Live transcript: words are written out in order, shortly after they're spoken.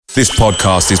This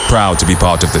podcast is proud to be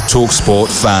part of the TalkSport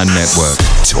Fan Network.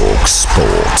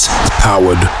 TalkSport.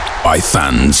 Powered by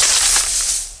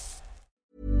fans.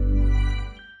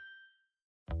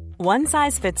 One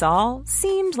size fits all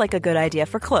seemed like a good idea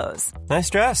for clothes. Nice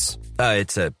dress.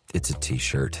 It's a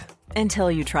t-shirt.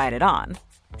 Until you tried it on.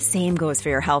 Same goes for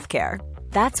your healthcare.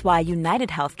 That's why United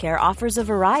Healthcare offers a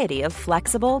variety of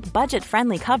flexible,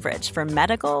 budget-friendly coverage for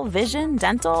medical, vision,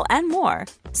 dental, and more.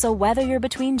 So whether you're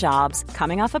between jobs,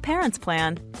 coming off a parent's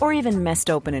plan, or even missed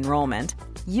open enrollment,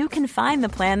 you can find the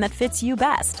plan that fits you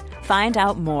best. Find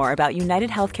out more about United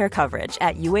Healthcare coverage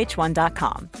at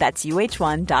uh1.com. That's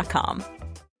uh1.com.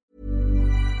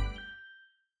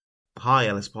 Hi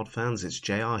LSPod fans, it's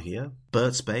JR here.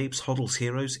 Bert's Babes, Hoddle's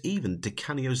Heroes, even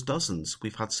DeCanio's Dozens.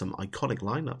 We've had some iconic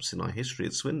lineups in our history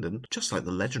at Swindon, just like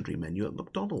the legendary menu at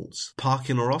McDonald's.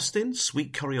 Parkin or Austin,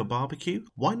 sweet curry or barbecue?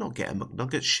 Why not get a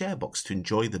McNuggets share box to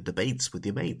enjoy the debates with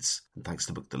your mates? And thanks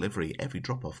to McDelivery, every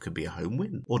drop-off can be a home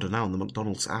win. Order now on the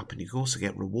McDonald's app and you can also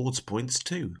get rewards points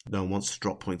too. No one wants to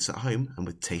drop points at home, and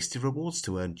with tasty rewards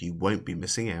to earn, you won't be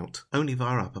missing out. Only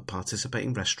via app at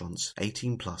participating restaurants.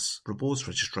 18+. Rewards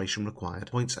registration required.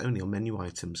 Points only on menu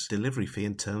items. Delivery fee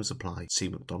and terms apply. See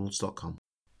mcdonalds.com.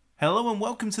 Hello and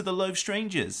welcome to The Loathe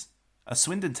Strangers, a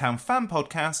Swindon Town fan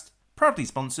podcast proudly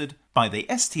sponsored by the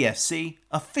STFC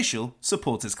Official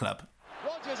Supporters Club.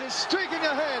 Rodgers is streaking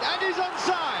ahead and he's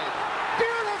onside.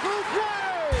 Beautiful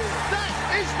play! That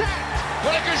is that!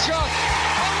 What a good shot!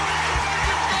 Oh, what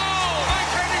a goal!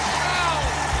 Mancini's foul!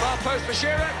 Far post for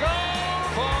Shearer.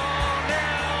 Goal! 4-0.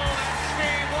 That's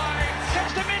Steve White.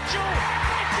 Steps to Mitchell.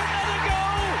 It's another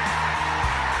goal!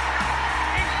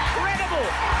 Incredible!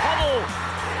 Hubble.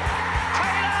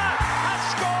 Taylor has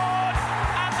scored,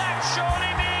 and that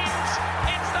surely means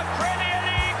it's the Premier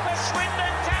League for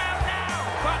Swindon Town now.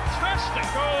 Fantastic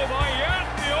goal by Jan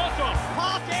Piotr.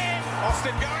 Parkin.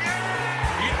 Austin going in.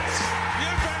 Yes,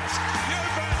 you bet.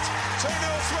 2-0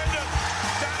 Swindon.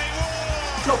 Danny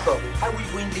Ward. No problem. I will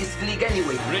win this league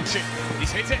anyway. Ritchie,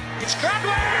 he's hit it. It's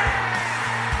Cradwell.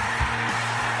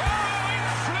 Oh,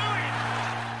 it's fluid.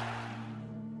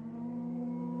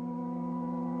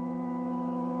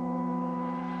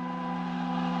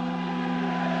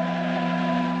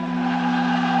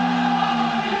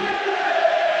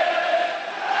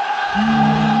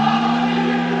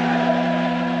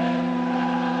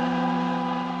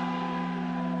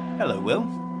 Hello, Will.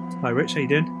 Hi, Rich. How you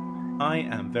doing? I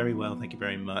am very well, thank you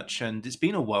very much. And it's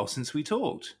been a while since we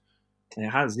talked. It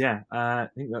has, yeah. I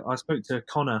think that I spoke to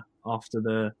Connor after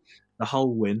the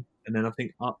Hull win, and then I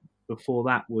think up before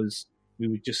that was we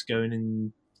were just going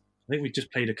in. I think we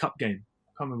just played a cup game.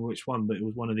 I can't remember which one, but it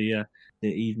was one of the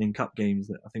evening cup games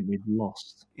that I think we'd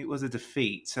lost. It was a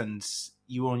defeat, and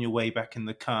you were on your way back in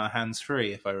the car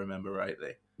hands-free, if I remember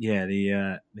rightly. Yeah,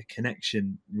 the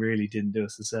connection really didn't do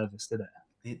us a service, did it?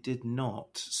 It did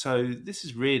not. So this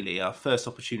is really our first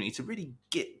opportunity to really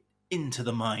get into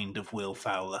the mind of Will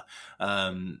Fowler,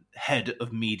 Head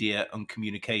of Media and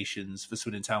Communications for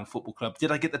Swindon Town Football Club.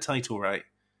 Did I get the title right?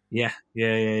 Yeah.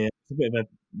 It's a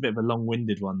bit of a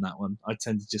long-winded one, that one. I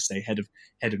tend to just say head of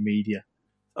media.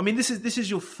 I mean, this is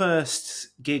your first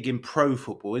gig in pro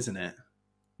football, isn't it?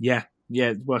 Yeah.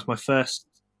 Well, it's my first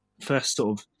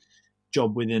sort of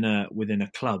job within a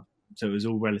club. So it was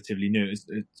all relatively new. It's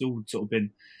all sort of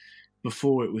been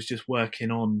before. It was just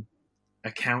working on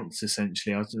accounts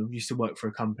essentially. I used to work for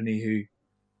a company who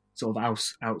sort of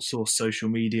outsourced social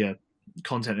media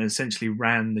content and essentially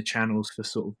ran the channels for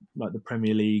sort of like the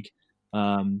Premier League,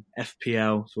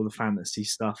 FPL, sort of fantasy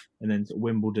stuff, and then sort of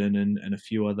Wimbledon and a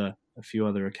few other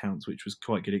accounts, which was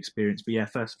quite good experience. But yeah,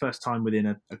 first time within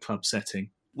a club setting.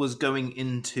 Was going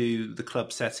into the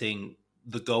club setting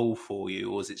the goal for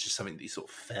you, or was it just something that you sort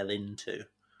of fell into?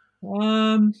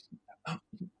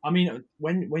 I mean,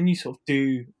 when you sort of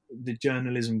do the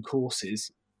journalism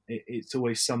courses, it's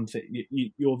always something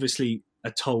you obviously are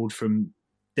told from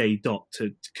day dot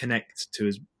to connect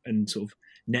to and sort of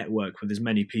network with as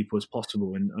many people as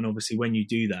possible. And obviously when you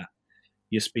do that,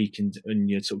 you're speaking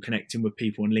and you're sort of connecting with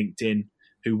people on LinkedIn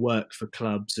who work for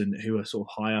clubs and who are sort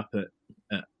of high up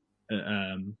at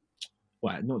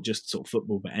well, not just sort of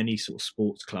football, but any sort of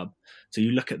sports club. So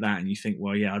you look at that and you think,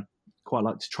 well, yeah, I'd quite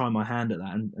like to try my hand at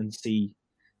that and see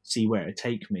where it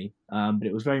take me. But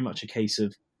it was very much a case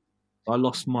of I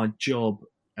lost my job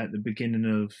at the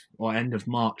end of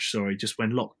March, just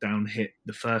when lockdown hit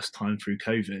the first time through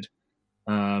COVID.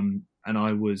 And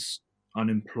I was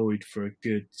unemployed for a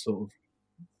good sort of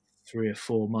 3 or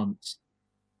 4 months.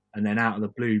 And then out of the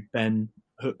blue, Ben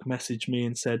Hook messaged me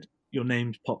and said, your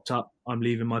name's popped up. I'm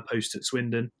leaving my post at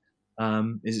Swindon.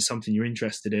 Is it something you're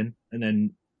interested in? And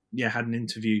then, had an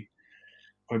interview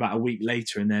probably about a week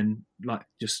later, and then like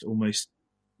just almost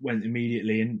went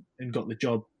immediately and got the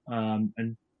job,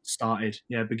 and started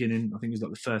beginning, I think it was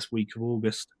like the first week of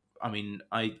August. I mean,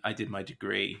 I did my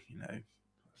degree,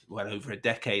 well over a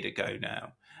decade ago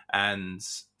now, and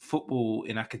football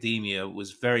in academia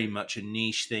was very much a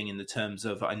niche thing in the terms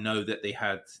of, I know that they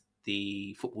had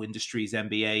the Football Industries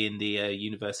MBA in the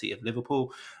University of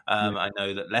Liverpool. I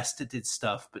know that Leicester did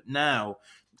stuff, but now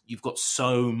you've got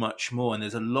so much more, and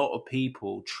there's a lot of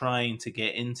people trying to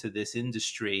get into this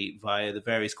industry via the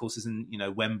various courses. And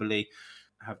Wembley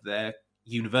have their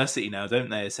university now, don't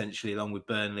they? Essentially, along with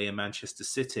Burnley and Manchester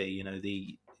City,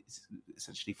 the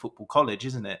essentially football college,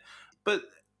 isn't it? But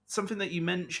something that you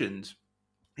mentioned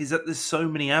is that there's so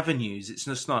many avenues. It's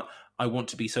just not, I want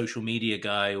to be social media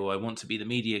guy or I want to be the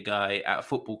media guy at a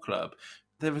football club.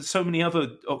 There are so many other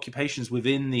occupations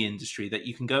within the industry that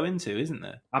you can go into, isn't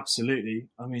there? Absolutely.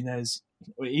 I mean, there's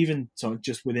even sort of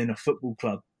just within a football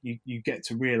club, you get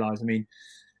to realise, I mean,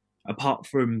 apart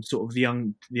from sort of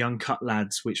the uncut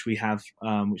lads, which we have,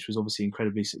 which was obviously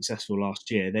incredibly successful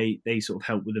last year, they sort of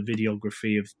help with the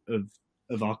videography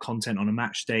of our content on a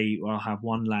match day. I'll have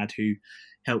one lad who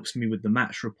helps me with the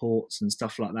match reports and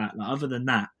stuff like that. Like, other than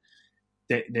that,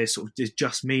 there's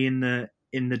just me in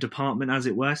the department, as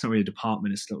it were. It's not really a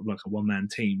department; it's sort of like a one-man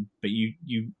team. But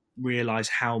you realise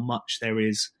how much there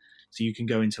is. So you can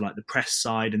go into like the press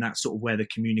side, and that's sort of where the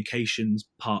communications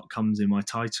part comes in my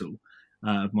title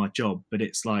of my job. But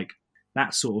it's like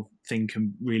that sort of thing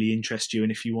can really interest you,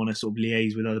 and if you want to sort of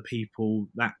liaise with other people,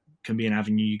 that can be an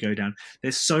avenue you go down.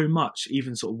 There's so much,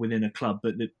 even sort of within a club,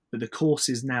 but the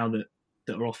courses now that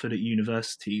are offered at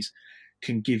universities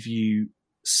can give you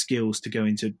skills to go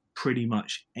into pretty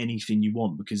much anything you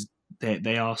want, because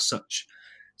they are such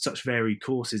varied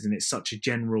courses, and it's such a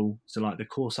general. So like the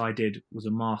course I did was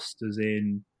a master's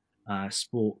in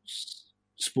sports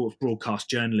broadcast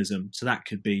journalism, so that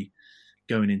could be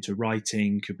going into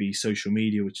writing, could be social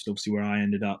media, which is obviously where I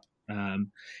ended up.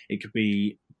 It could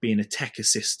be being a tech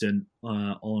assistant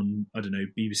on, I don't know,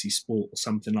 BBC Sport or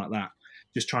something like that,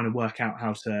 just trying to work out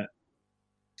how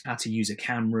to use a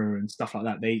camera and stuff like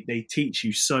that. They teach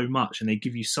you so much, and they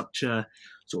give you such a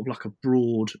sort of like a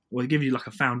broad, or they give you like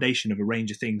a foundation of a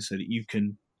range of things so that you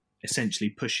can essentially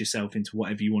push yourself into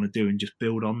whatever you want to do and just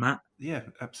build on that. Yeah,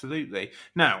 absolutely.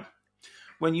 Now,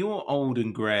 when you're old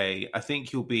and grey, I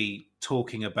think you'll be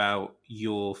talking about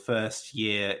your first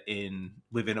year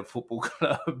within a football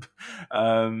club,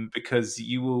 because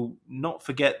you will not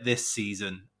forget this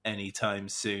season anytime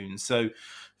soon. So,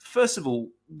 first of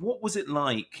all, what was it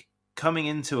like coming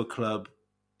into a club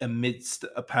amidst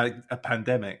a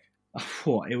pandemic?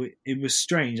 It was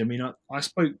strange. I mean, I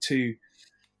spoke to,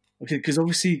 because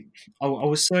obviously I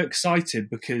was so excited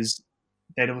because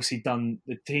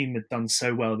the team had done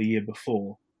so well the year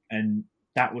before, and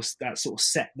that sort of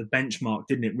set the benchmark,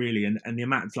 didn't it, really? And the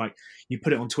amount of, like, you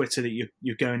put it on Twitter that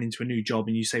you're going into a new job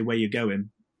and you say where you're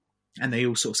going, and they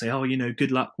all sort of say, oh,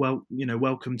 good luck, well,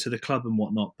 welcome to the club and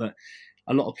whatnot. But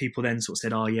a lot of people then sort of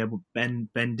said, oh yeah, well, Ben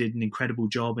did an incredible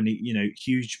job, and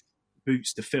huge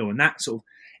boots to fill, and that sort of,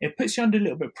 it puts you under a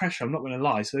little bit of pressure, I'm not going to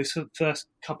lie. So those first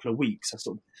couple of weeks, I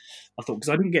thought, because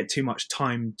I didn't get too much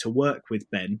time to work with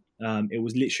Ben, it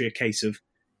was literally a case of,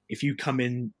 if you come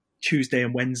in Tuesday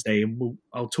and Wednesday, and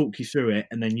I'll talk you through it,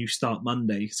 and then you start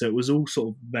Monday. So it was all sort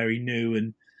of very new,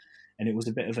 and it was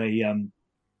a bit of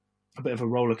a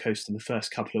roller coaster the first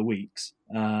couple of weeks.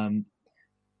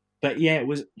 But yeah, it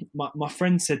was. My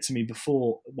friend said to me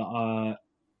before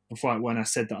when I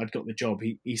said that I'd got the job,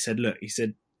 he said, look,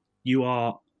 you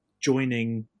are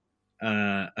joining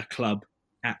a club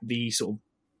at the sort of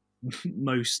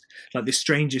most, like, the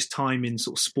strangest time in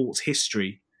sort of sports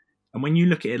history. And when you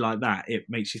look at it like that, it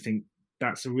makes you think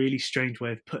that's a really strange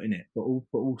way of putting it, but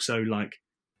also like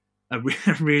a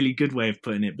really good way of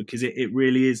putting it, because it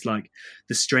really is like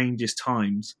the strangest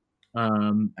times.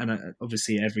 And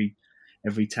obviously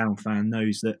every town fan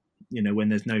knows that, when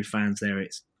there's no fans there,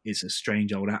 it's a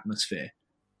strange old atmosphere.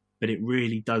 But it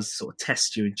really does sort of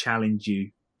test you and challenge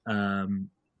you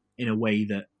in a way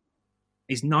that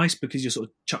is nice, because you're sort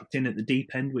of chucked in at the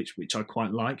deep end, which I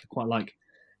quite like. I quite like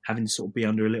having to sort of be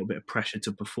under a little bit of pressure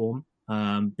to perform.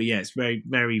 But yeah, it's very,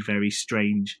 very, very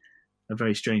strange, a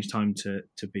very strange time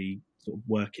to be sort of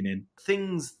working in.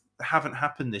 Things haven't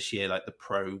happened this year, like the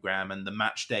programme and the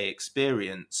match day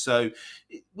experience. So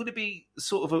would it be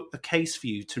sort of a case for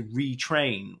you to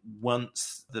retrain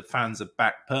once the fans are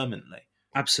back permanently?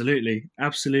 Absolutely.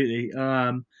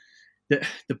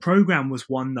 The programme was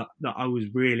one that I was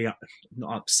really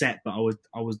not upset, but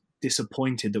I was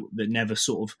disappointed that never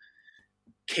sort of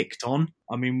kicked on.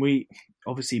 I mean, we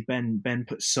obviously Ben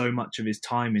put so much of his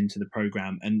time into the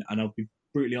program, and I'll be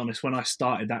brutally honest, when I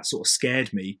started, that sort of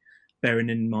scared me, bearing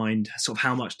in mind sort of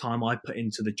how much time I put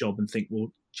into the job, and think,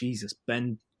 well, Jesus,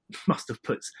 Ben must have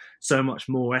put so much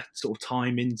more sort of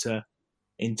time into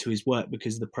his work,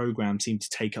 because the program seemed to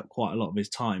take up quite a lot of his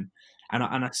time, and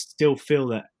I still feel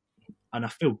that, and I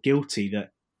feel guilty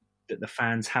that the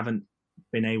fans haven't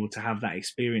been able to have that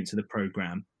experience of the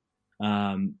program.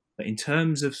 But in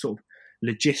terms of sort of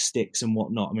logistics and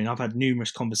whatnot, I mean, I've had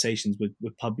numerous conversations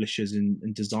with publishers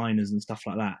and designers and stuff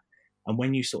like that. And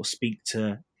when you sort of speak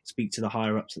to the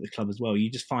higher ups at the club as well, you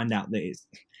just find out that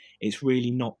it's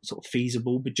really not sort of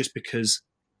feasible. But just because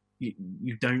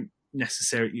you don't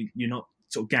necessarily, you're not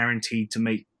sort of guaranteed to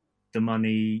make the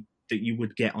money that you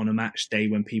would get on a match day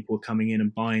when people are coming in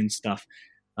and buying stuff.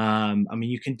 I mean,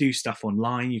 you can do stuff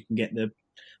online. You can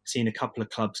seen a couple of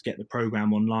clubs get the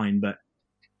program online, but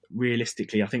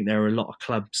realistically, I think there are a lot of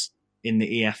clubs in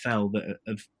the EFL that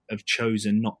have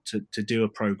chosen not to do a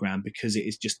program because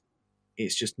it's just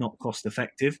not cost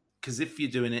effective. Because if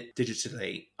you're doing it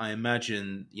digitally, I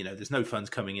imagine, there's no funds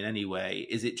coming in anyway.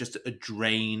 Is it just a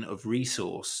drain of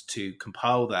resource to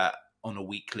compile that on a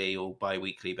weekly or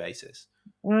bi-weekly basis?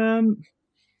 I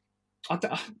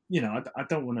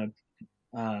don't want to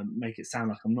make it sound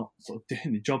like I'm not sort of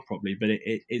doing the job properly, but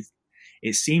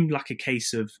it seemed like a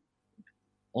case of,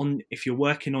 if you're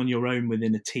working on your own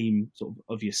within a team sort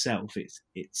of yourself,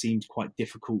 it seems quite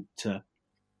difficult to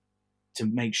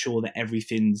make sure that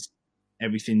everything's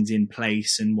in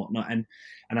place and whatnot. And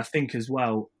I think as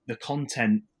well, the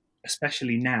content,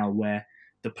 especially now where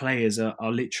the players are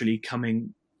literally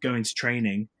going to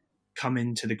training,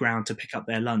 coming to the ground to pick up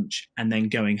their lunch and then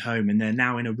going home, and they're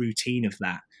now in a routine of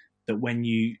that when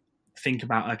you think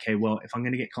about, okay, well, if I'm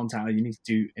going to get contact, you need to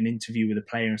do an interview with a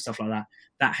player and stuff like that.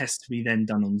 That has to be then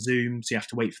done on Zoom. So you have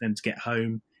to wait for them to get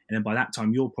home. And then by that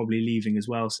time, you're probably leaving as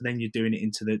well. So then you're doing it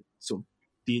into the sort of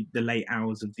the late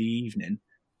hours of the evening.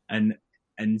 And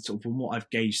sort of from what I've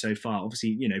gauged so far,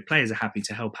 obviously, players are happy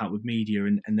to help out with media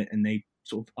and they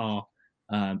sort of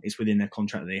are, it's within their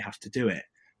contract that they have to do it.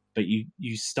 But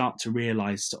you start to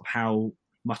realise sort of how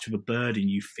much of a burden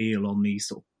you feel on these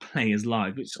sort of players'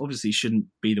 lives, which obviously shouldn't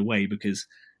be the way because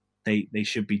they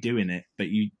should be doing it. But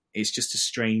it's just a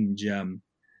strange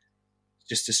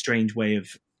way of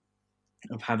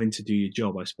having to do your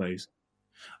job, I suppose.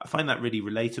 I find that really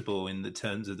relatable in the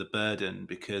terms of the burden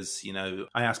because,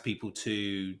 I ask people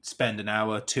to spend an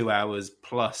hour, 2 hours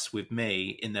plus with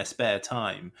me in their spare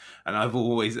time. And I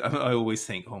always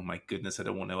think, oh my goodness, I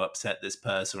don't want to upset this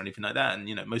person or anything like that. And,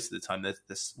 most of the time,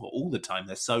 all the time,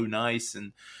 they're so nice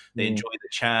and they enjoy the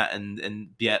chat and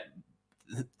yet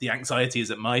the anxiety is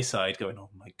at my side going, oh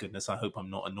my goodness, I hope I'm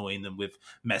not annoying them with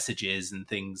messages and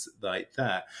things like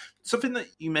that. Something that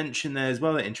you mentioned there as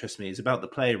well that interests me is about the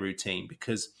player routine,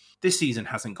 because this season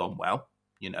hasn't gone well.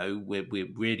 We're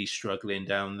really struggling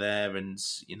down there. And,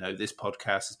 this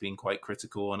podcast has been quite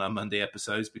critical on our Monday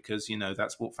episodes because,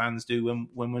 that's what fans do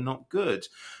when we're not good.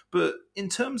 But in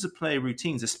terms of player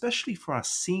routines, especially for our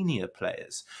senior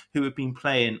players who have been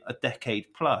playing a decade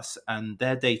plus and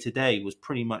their day-to-day was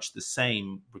pretty much the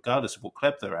same regardless of what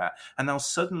club they're at, and now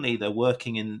suddenly they're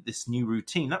working in this new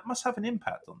routine, that must have an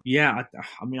impact on them. Yeah,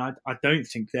 I mean, I don't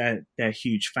think they're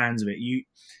huge fans of it.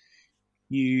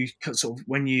 You sort of,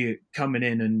 when you're coming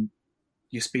in and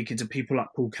you're speaking to people like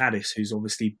Paul Caddis, who's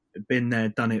obviously been there,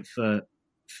 done it for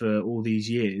all these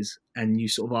years, and you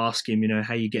sort of ask him,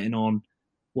 how you getting on,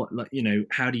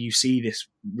 how do you see this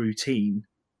routine?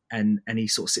 And he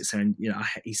sort of sits there and,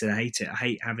 he said, I hate it. I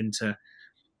hate having to,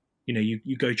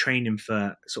 you go training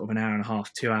for sort of an hour and a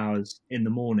half, 2 hours in the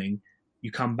morning.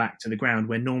 You come back to the ground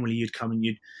where normally you'd come and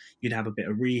you'd have a bit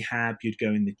of rehab, you'd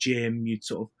go in the gym, you'd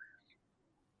sort of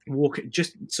walk,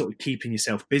 just sort of keeping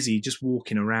yourself busy, just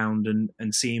walking around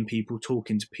and seeing people,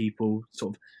 talking to people,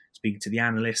 sort of speaking to the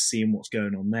analysts, seeing what's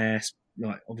going on there,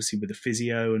 like obviously with the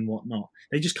physio and whatnot.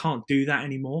 They just can't do that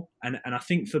anymore. And I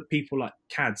think for people like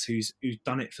Cads, who's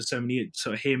done it for so many years,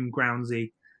 sort of him,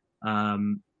 Groundsy,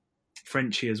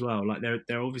 Frenchie as well, like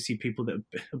they're obviously people that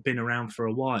have been around for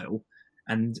a while,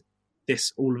 and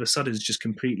this all of a sudden is just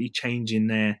completely changing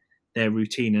their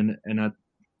routine, and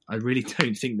I really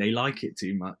don't think they like it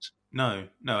too much. No,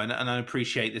 and I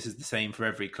appreciate this is the same for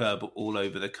every club all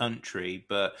over the country.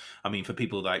 But I mean, for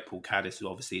people like Paul Caddis, who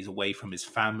obviously is away from his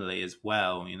family as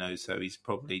well, so he's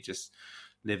probably just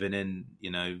living in,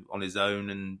 on his own,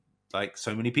 and like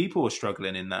so many people are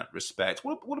struggling in that respect.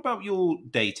 What about your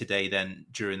day to day then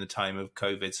during the time of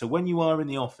COVID? So when you are in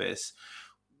the office,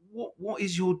 what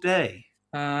is your day?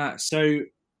 So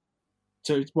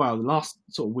the last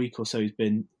sort of week or so has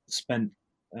been spent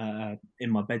in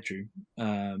my bedroom,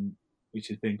 which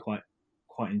has been quite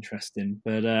interesting.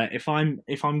 But if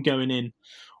I'm going in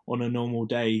on a normal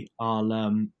day,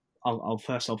 I'll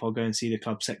first off I'll go and see the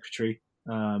club secretary,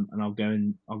 and I'll go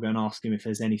and ask him if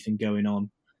there's anything going on.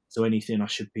 So anything I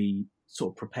should be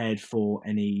sort of prepared for,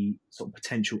 any sort of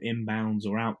potential inbounds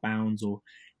or outbounds, or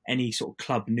any sort of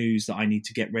club news that I need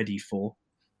to get ready for.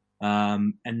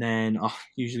 And then I'll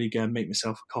usually go and make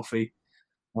myself a coffee,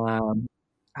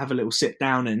 have a little sit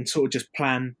down and sort of just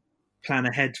plan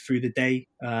ahead through the day.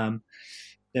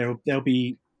 There'll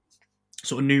be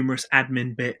sort of numerous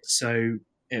admin bits, so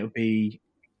it'll be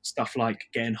stuff like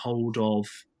getting hold of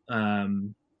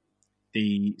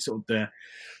the sort of the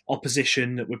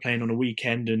opposition that we're playing on a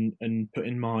weekend, and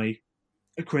putting my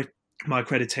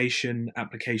accreditation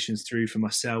applications through for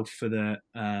myself, for the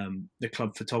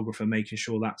club photographer, making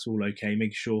sure that's all okay,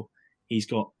 making sure he's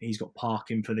got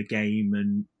parking for the game,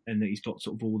 and that he's got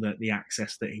sort of all the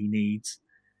access that he needs.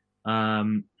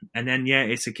 And then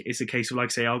it's a case of, like I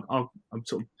say, I'm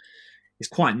sort of, it's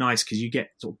quite nice because you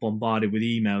get sort of bombarded with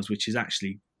emails, which is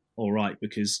actually all right,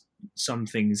 because some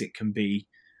things there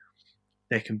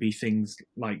can be things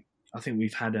like, I think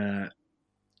we've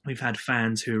had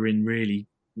fans who are in really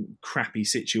crappy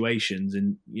situations,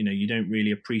 and you don't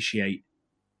really appreciate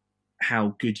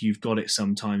how good you've got it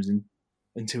sometimes, and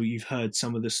until you've heard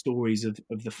some of the stories of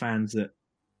the fans that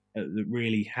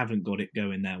really haven't got it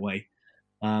going their way,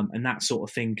 and that sort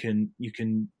of thing you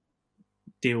can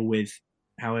deal with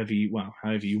however you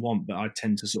want. But I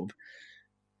tend to sort of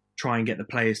try and get the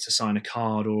players to sign a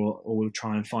card, or we'll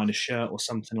try and find a shirt or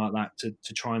something like that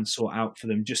to try and sort out for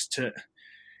them.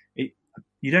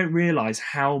 You don't realise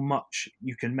how much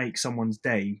you can make someone's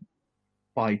day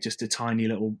by just a tiny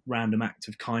little random act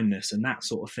of kindness, and that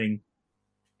sort of thing.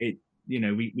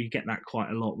 We get that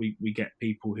quite a lot. We get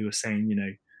people who are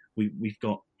saying, we've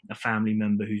got a family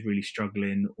member who's really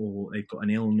struggling, or they've got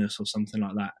an illness or something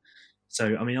like that.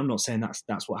 So, I mean, I'm not saying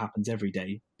that's what happens every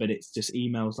day, but it's just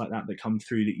emails like that come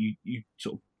through that you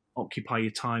sort of occupy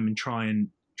your time and try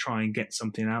and get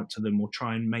something out to them, or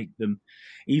try and make them,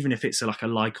 even if it's like a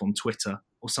like on Twitter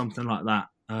or something like that,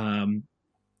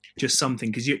 just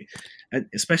something, because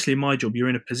especially in my job, you're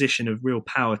in a position of real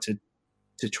power to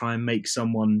try and make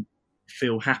someone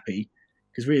feel happy,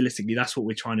 because realistically that's what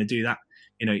we're trying to do. That,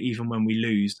 even when we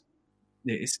lose,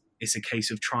 it's a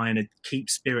case of trying to keep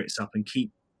spirits up and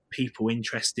keep people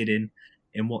interested in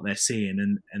what they're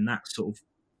seeing, and that's sort of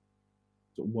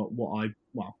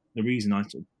the reason I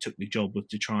sort of took the job was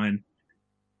to try and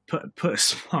put a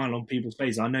smile on people's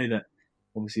faces. I know that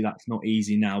obviously that's not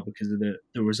easy now because of the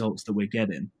results that we're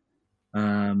getting,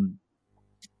 but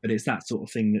it's that sort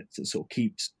of thing that sort of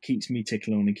keeps me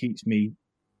ticking on and keeps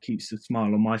the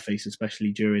smile on my face,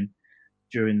 especially during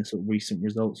the sort of recent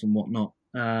results and whatnot.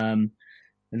 And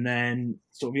then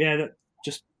sort of that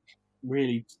just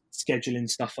really scheduling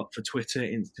stuff up for Twitter,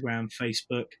 Instagram,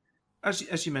 Facebook.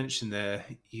 As you mentioned there,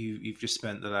 you've just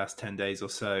spent the last 10 days or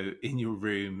so in your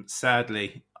room,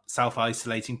 sadly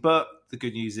self-isolating, but the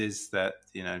good news is that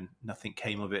nothing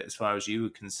came of it as far as you were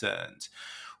concerned.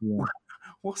 Yeah.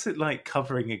 What's it like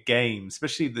covering a game,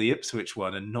 especially the Ipswich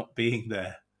one, and not being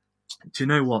there? Do you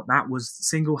know what? That was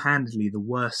single-handedly the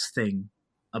worst thing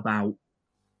about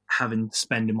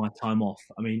spending my time off.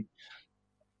 I mean,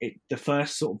 the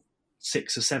first sort of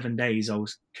 6 or 7 days I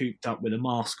was cooped up with a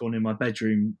mask on in my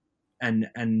bedroom, and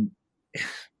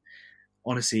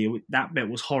honestly, that bit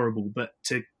was horrible. But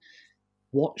to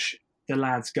watch the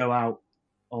lads go out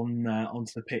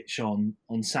onto the pitch on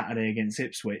Saturday against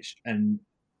Ipswich and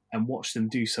watch them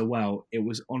do so well, it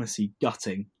was honestly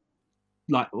gutting.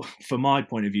 Like, from my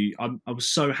point of view, I was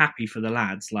so happy for the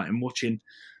lads. Like, and watching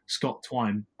Scott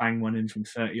Twine bang one in from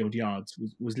 30 odd yards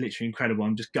was literally incredible.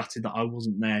 I'm just gutted that I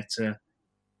wasn't there to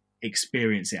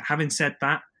experience it. Having said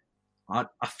that, I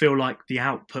feel like the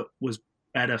output was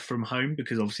better from home,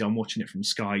 because obviously I'm watching it from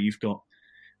Sky. You've got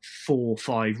 4 or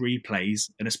 5 replays,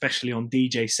 and especially on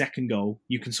DJ's second goal,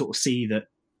 you can sort of see that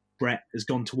Brett has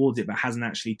gone towards it but hasn't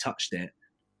actually touched it.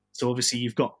 So obviously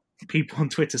you've got people on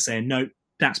Twitter saying, no,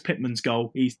 that's Pittman's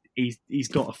goal. He's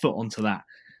got a foot onto that.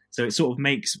 So it sort of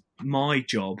makes my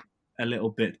job a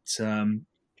little bit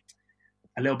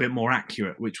more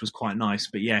accurate, which was quite nice.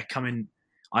 But yeah,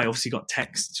 I obviously got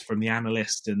texts from the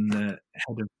analyst and the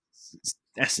head of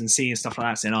S&C and stuff like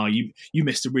that saying, "Oh, you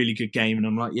missed a really good game," and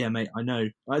I'm like, "Yeah, mate, I know.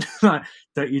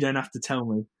 You don't have to tell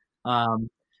me."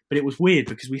 But it was weird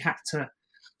because we had to.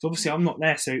 So obviously, I'm not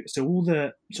there, so all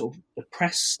the sort of the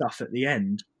press stuff at the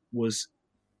end was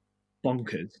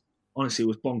bonkers. Honestly, it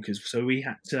was bonkers. So we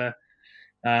had to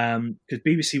because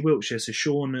BBC Wiltshire, so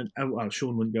Sean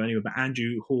wouldn't go anywhere, but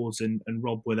Andrew Hawes and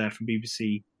Rob were there from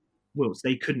BBC Wilts.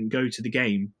 They couldn't go to the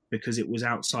game because it was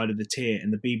outside of the tier,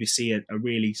 and the BBC are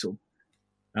really sort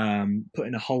of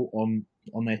putting a halt on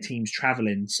their teams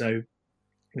travelling. So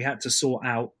we had to sort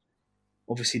out,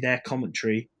 obviously, their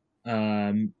commentary,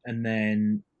 and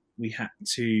then we had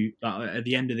to, at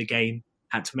the end of the game,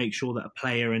 had to make sure that a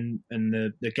player and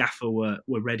the gaffer were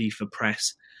ready for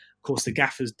press. Of course, the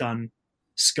gaffer's done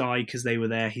Sky because they were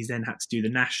there. He's then had to do the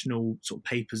national sort of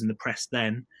papers and the press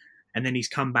then, and then he's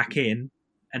come back in,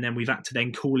 and then we've had to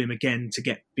then call him again to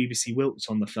get BBC Wilts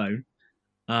on the phone.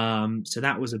 So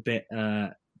that was a bit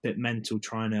mental,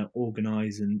 trying to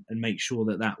organise and make sure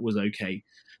that was okay.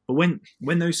 But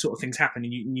when those sort of things happen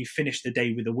and you finish the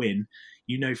day with a win,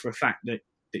 you know for a fact that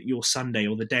your Sunday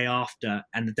or the day after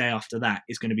and the day after that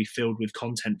is going to be filled with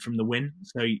content from the win.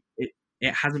 So it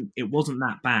wasn't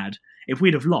that bad. If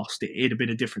we'd have lost, it'd have been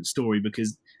a different story,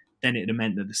 because then it'd have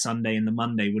meant that the Sunday and the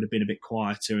Monday would have been a bit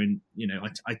quieter. And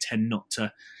I tend not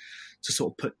to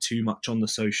sort of put too much on the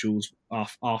socials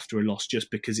after a loss,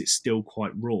 just because it's still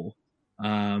quite raw.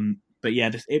 But yeah,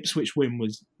 the Ipswich win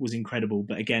was incredible.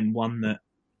 But again, one that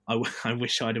I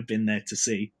wish I'd have been there to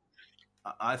see.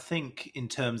 I think in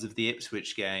terms of the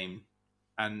Ipswich game,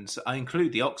 and I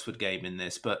include the Oxford game in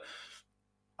this, but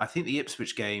I think the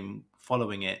Ipswich game,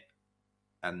 following it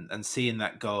and seeing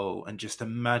that goal and just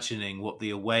imagining what the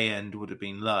away end would have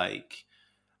been like,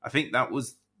 I think that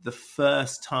was the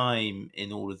first time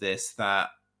in all of this that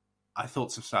I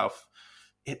thought to myself,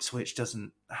 Ipswich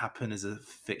doesn't happen as a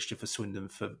fixture for Swindon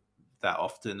for that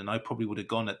often, and I probably would have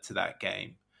gone to that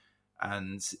game.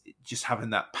 And just having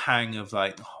that pang of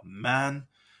like, oh man,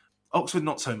 Oxford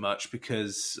not so much,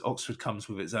 because Oxford comes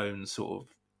with its own sort of,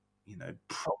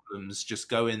 problems. Just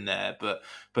go in there, but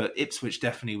Ipswich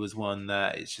definitely was one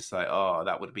that it's just like, oh,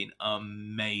 that would have been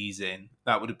amazing.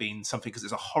 That would have been something, because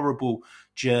it's a horrible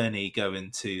journey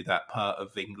going to that part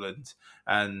of England,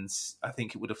 and I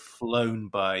think it would have flown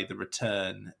by the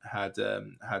return had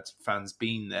fans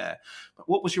been there. But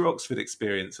what was your Oxford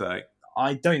experience like?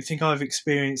 I don't think I've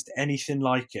experienced anything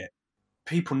like it.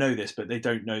 People know this, but they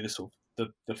don't know the sort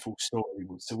of the full story.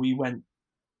 So we went.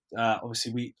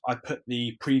 Obviously, I put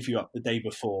the preview up the day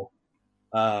before,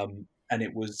 and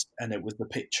it was the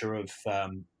picture of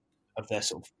their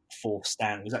sort of fourth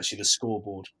stand. It was actually the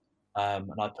scoreboard, and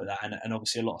I put that. And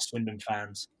obviously, a lot of Swindon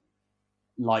fans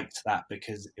liked that,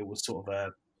 because it was sort of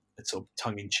a sort of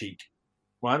tongue in cheek.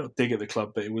 Well, I don't dig at the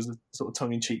club, but it was a sort of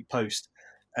tongue in cheek post.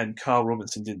 And Carl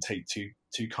Robinson didn't take too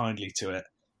kindly to it.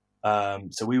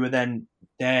 So we were then,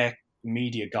 their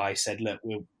media guy said, look,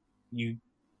 you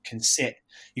can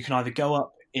either go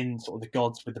up in sort of the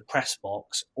gods with the press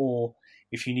box, or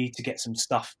if you need to get some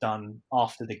stuff done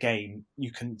after the game,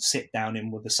 you can sit down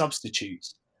in with the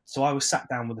substitutes. So I was sat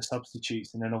down with the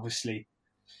substitutes, and then obviously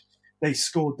they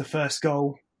scored the first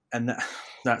goal, and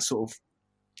that sort of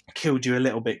killed you a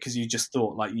little bit, because you just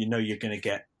thought, like, you're going to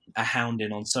get a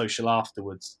hounding on social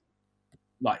afterwards,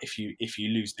 like if you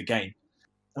lose the game.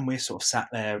 And we're sort of sat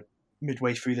there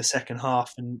midway through the second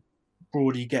half, and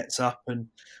Brody gets up, and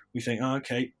we think, oh,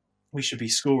 okay, we should be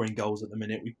scoring goals at the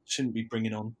minute. We shouldn't be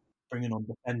bringing on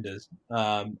defenders.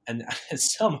 And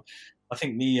I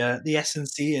think the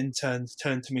S&C interns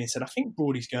turned to me and said, I think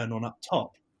Brody's going on up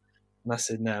top. And I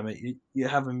said, no, mate, you're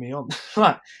having me on.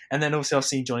 And then obviously I've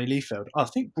seen Johnny Leafield. I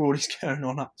think Brody's going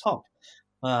on up top.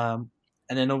 And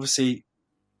then obviously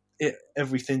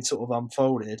everything sort of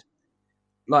unfolded.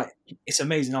 Like, it's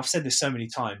amazing. I've said this so many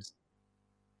times.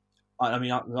 I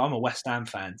mean, I'm a West Ham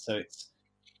fan, so it's,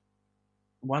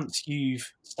 once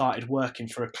you've started working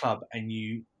for a club and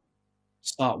you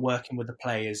start working with the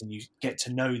players and you get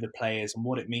to know the players and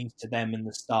what it means to them and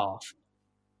the staff,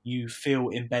 you feel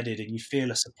embedded and you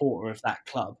feel a supporter of that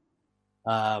club.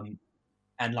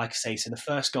 And like I say, so the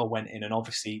first goal went in, and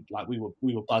obviously, like, we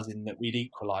were buzzing that we'd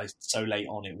equalised so late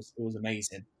on. It was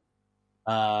amazing.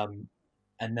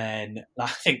 And then I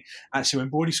think actually when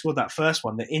Brody scored that first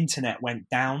one, the internet went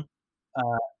down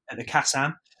at the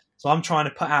Kassam. So I'm trying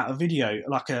to put out a video,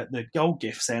 like the goal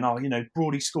gif, saying, "Oh,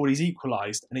 Brody scored, he's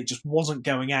equalised," and it just wasn't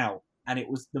going out, and it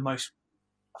was the most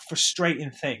frustrating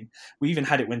thing. We even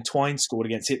had it when Twine scored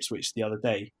against Ipswich the other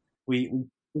day. We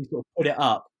sort of put it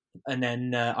up. And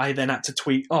then I then had to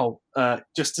tweet,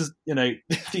 just as, the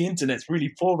internet's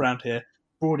really poor around here,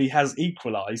 Brody has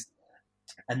equalised.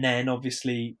 And then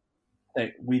obviously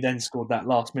we then scored that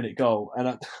last minute goal. And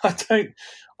I don't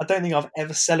think I've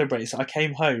ever celebrated. So I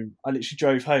came home, I literally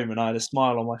drove home, and I had a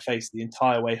smile on my face the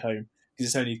entire way home, because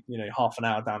it's only, half an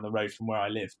hour down the road from where I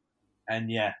live.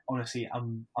 And yeah, honestly,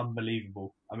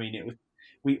 unbelievable. I mean,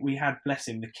 we had, bless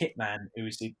him, the kit man, who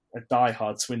is a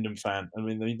diehard Swindon fan. I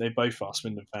mean, they both are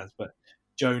Swindon fans, but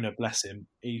Jonah, bless him,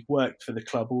 he worked for the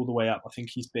club all the way up. I think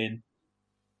he's been,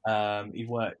 he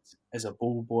worked as a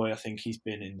ball boy. I think he's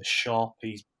been in the shop.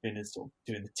 He's been in sort of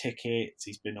doing the tickets.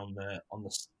 He's been on the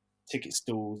ticket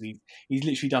stalls. He's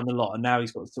literally done a lot, and now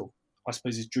he's got sort of, I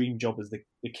suppose, his dream job as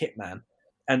the kit man.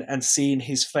 And seeing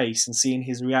his face and seeing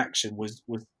his reaction was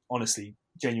honestly,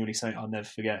 genuinely something I'll never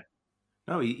forget.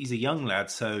 No, he's a young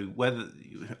lad, so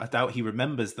I doubt he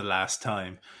remembers the last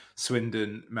time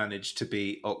Swindon managed to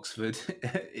beat Oxford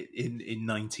in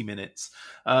 90 minutes.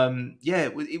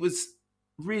 It was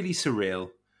really surreal.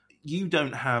 You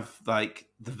don't have like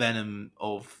the venom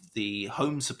of the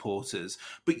home supporters,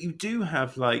 but you do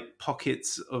have like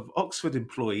pockets of Oxford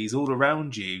employees all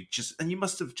around you. And you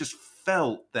must have just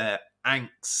felt their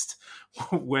angst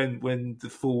when the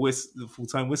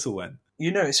full-time whistle went.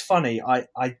 You know, it's funny.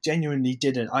 I genuinely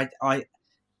didn't. I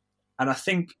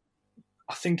think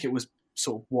it was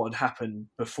sort of what had happened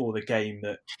before the game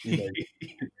that, you know,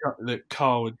 that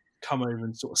Carl would come over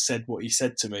and sort of said what he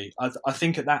said to me. I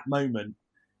think at that moment,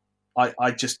 I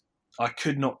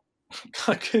could not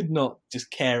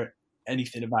just care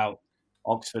anything about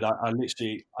Oxford. I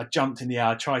jumped in the air.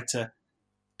 I tried to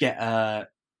get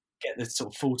the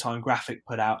sort of full-time graphic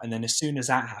put out, and then as soon as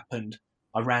that happened,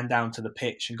 I ran down to the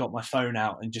pitch and got my phone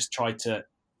out and just tried to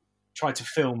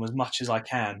film as much as I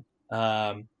can,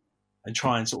 and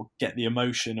try and sort of get the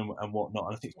emotion and whatnot.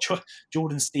 And I think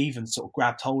Jordan Stevens sort of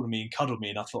grabbed hold of me and cuddled me,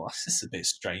 and I thought, this is a bit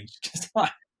strange, because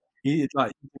he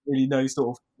didn't really know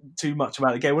sort of too much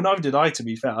about the game. Well, neither did I, to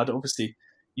be fair. I'd obviously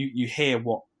you hear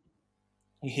what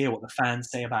the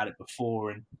fans say about it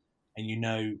before, and you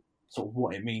know sort of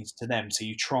what it means to them. So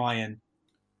you try and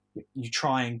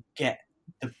get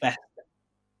the best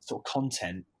sort of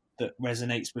content that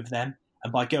resonates with them.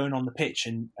 And by going on the pitch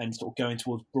and sort of going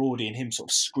towards Brody and him sort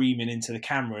of screaming into the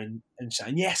camera and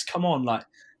saying, yes, come on, like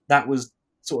that was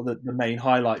sort of the main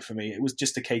highlight for me. It was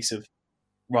just a case of,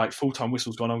 right, full-time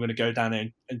whistle's gone, I'm going to go down there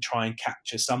and try and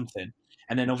capture something.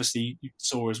 And then obviously you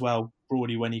saw as well,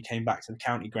 Brody, when he came back to the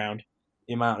county ground,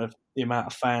 the amount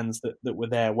of fans that were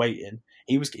there waiting.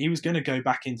 He was going to go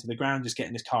back into the ground, just get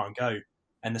in his car and go.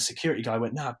 And the security guy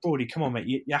went, "Nah, Brody, come on, mate.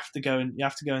 You have to go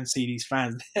and see these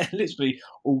fans. They're literally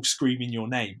all screaming your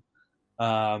name."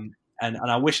 And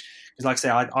I wish, because like I say,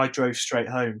 I drove straight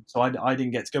home, so I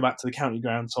didn't get to go back to the county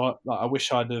ground. So I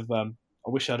wish I'd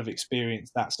have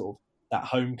experienced that sort of that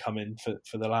homecoming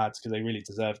for the lads, because they really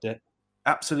deserved it.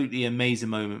 Absolutely amazing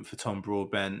moment for Tom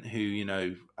Broadbent, who, you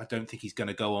know, I don't think he's going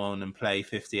to go on and play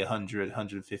 50, 100,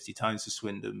 150 times for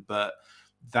Swindon, but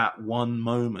that one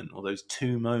moment or those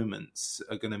two moments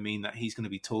are going to mean that he's going to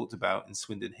be talked about in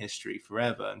Swindon history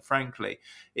forever. And frankly,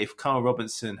 if Carl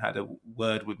Robinson had a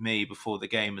word with me before the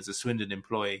game as a Swindon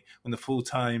employee, when the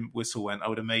full-time whistle went, I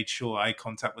would have made sure eye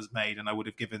contact was made, and I would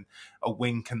have given a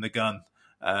wink and the gun.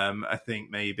 I think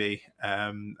maybe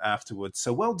afterwards.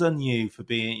 So well done you for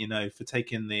being, you know, for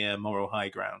taking the moral high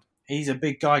ground. He's a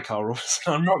big guy, Carl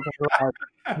Robinson. I'm not going to lie.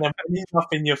 When he's up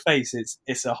in your face,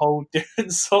 it's a whole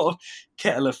different sort of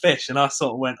kettle of fish. And I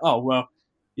sort of went, oh well,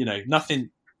 you know,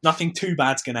 nothing too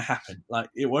bad's going to happen.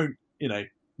 Like it won't, you know,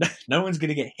 no one's going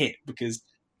to get hit because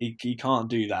he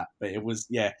can't do that. But it was,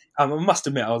 yeah. I must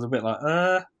admit, I was a bit like,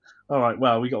 all right,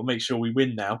 well, we got to make sure we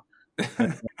win now.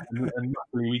 And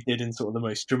luckily we did in sort of the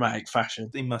most dramatic fashion.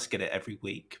 They must get it every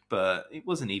week, but it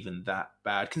wasn't even that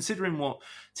bad considering what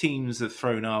teams have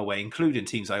thrown our way, including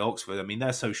teams like Oxford. I mean,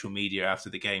 their social media after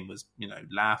the game was, you know,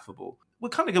 laughable. We're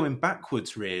kind of going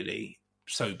backwards, really.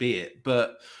 So be it.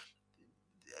 But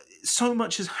so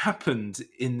much has happened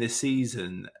in this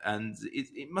season, and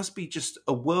it must be just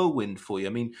a whirlwind for you.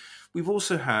 I mean, we've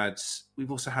also had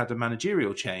a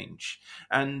managerial change,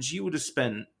 and you would have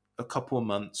spent a couple of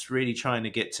months really trying to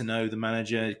get to know the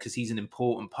manager, because he's an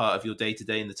important part of your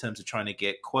day-to-day in the terms of trying to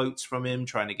get quotes from him,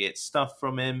 trying to get stuff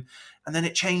from him, and then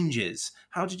it changes.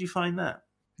 How did you find that?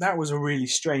 That was a really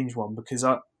strange one, because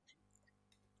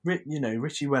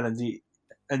Richie Wellens,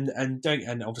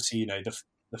 and obviously, you know,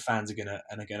 the fans are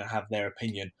gonna have their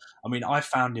opinion. I mean, I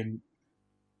found him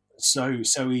so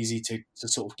easy to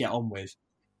sort of get on with.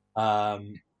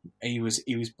 He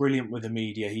was brilliant with the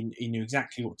media. He knew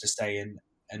exactly what to say,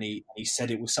 and he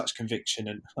said it with such conviction,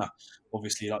 and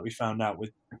obviously, like we found out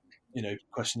with, you know,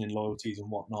 questioning loyalties and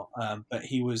whatnot. But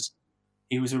he was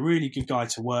a really good guy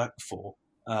to work for,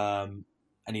 and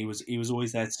he was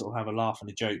always there to sort of have a laugh and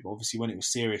a joke. But obviously, when it was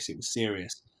serious, it was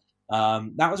serious.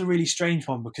 That was a really strange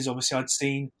one, because obviously I'd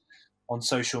seen on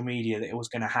social media that it was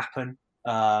going to happen,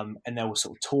 and there were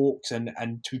sort of talks. And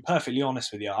to be perfectly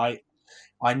honest with you, I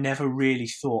I never really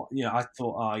thought, I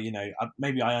thought,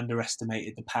 maybe I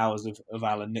underestimated the powers of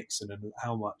Alan Nixon and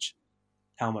how much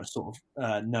sort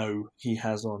of know he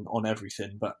has on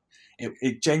everything. But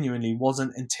it genuinely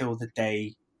wasn't until the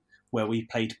day where we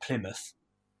played Plymouth,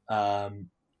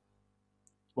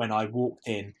 when I walked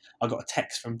in, I got a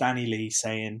text from Danny Lee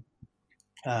saying,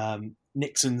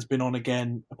 Nixon's been on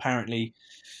again. Apparently,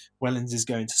 Wellens is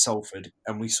going to Salford,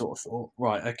 and we sort of thought,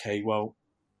 right, okay, well,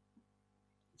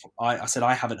 I said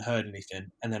I haven't heard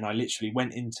anything, and then I literally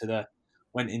went into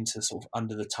sort of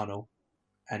under the tunnel,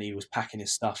 and he was packing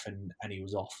his stuff, and he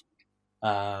was off.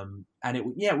 And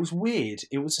it was weird.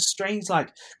 It was a strange,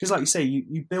 because like you say,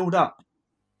 you build up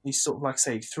these sort of, like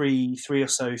say,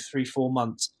 3-4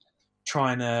 months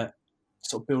trying to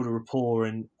sort of build a rapport,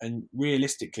 and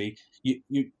realistically,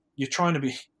 you're trying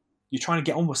to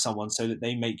get on with someone so that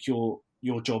they make your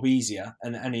job easier,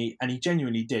 and he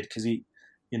genuinely did, because he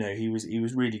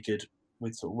was really good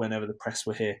with sort of whenever the press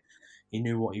were here. He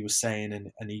knew what he was saying,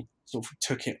 and he sort of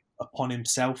took it upon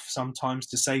himself sometimes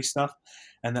to say stuff,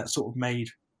 and that sort of made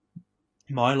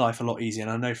my life a lot easier.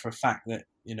 And I know for a fact that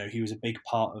he was a big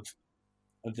part of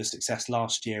the success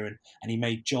last year, and he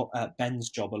made Ben's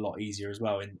job a lot easier as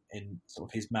well in sort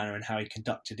of his manner and how he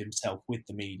conducted himself with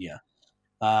the media.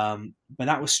 But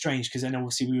that was strange, because then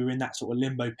obviously we were in that sort of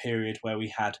limbo period where we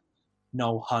had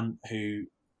Noel Hunt who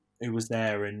was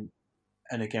there, and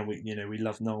again we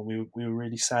loved Noel. We were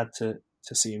really sad to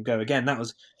see him go. Again, that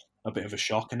was a bit of a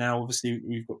shock. And now obviously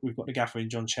we've got the gaffer in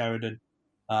John Sheridan,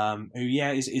 who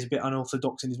is a bit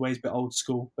unorthodox in his ways, a bit old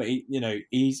school, but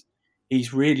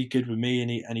he's really good with me,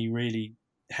 and he really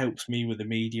helps me with the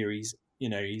media.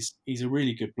 He's a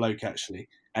really good bloke, actually.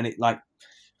 And it, like,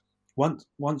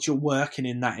 once you're working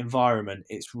in that environment,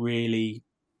 it's really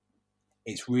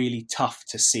tough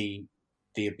to see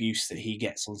the abuse that he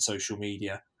gets on social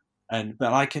media.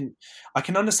 But I can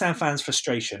understand fans'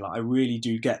 frustration. Like, I really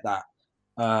do get that.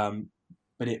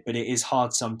 But it is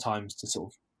hard sometimes to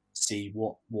sort of see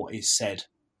what is said.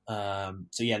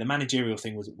 So yeah, the managerial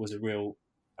thing was a real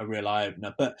eye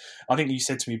opener. But I think you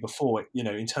said to me before,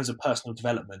 in terms of personal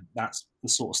development, that's the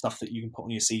sort of stuff that you can put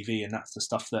on your CV, and that's the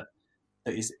stuff that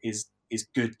is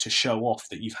good to show off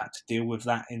that you've had to deal with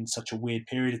that in such a weird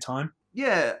period of time.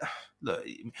 Yeah, look,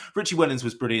 Richie Wellens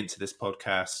was brilliant to this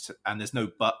podcast, and there's no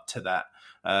but to that.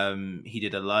 He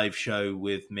did a live show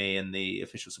with me and the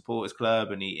official supporters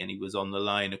club, and he was on the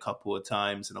line a couple of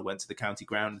times, and I went to the county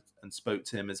ground and spoke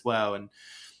to him as well, and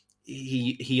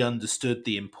he understood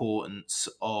the importance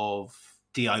of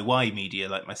DIY media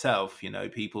like myself,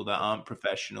 people that aren't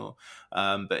professional,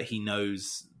 but he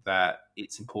knows that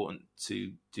it's important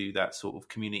to do that sort of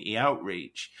community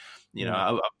outreach.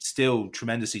 I'm still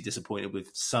tremendously disappointed with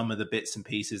some of the bits and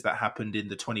pieces that happened in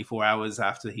the 24 hours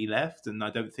after he left, and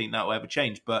I don't think that will ever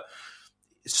change. But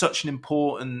it's such an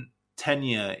important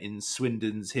tenure in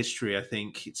Swindon's history, I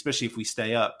think, especially if we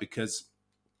stay up, because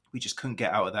we just couldn't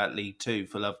get out of that League Two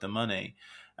for love nor money,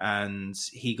 and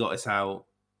he got us out,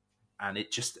 and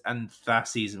that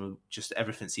season, just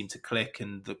everything seemed to click,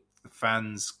 and the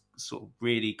fans sort of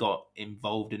really got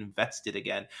involved and invested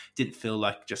again. It didn't feel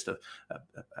like just a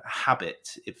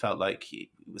habit. It felt like it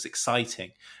was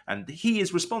exciting, and he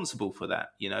is responsible for that,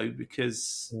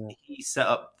 because he set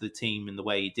up the team in the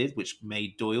way he did, which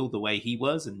made Doyle the way he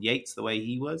was, and Yates the way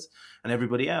he was, and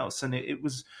everybody else. And it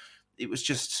was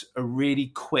just a really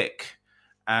quick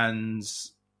and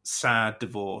sad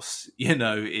divorce, in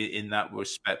that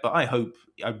respect. But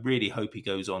I really hope he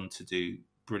goes on to do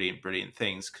brilliant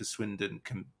things, because Swindon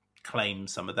can claim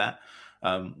some of that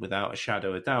without a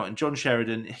shadow of doubt. And John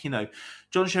Sheridan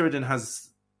has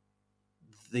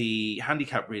the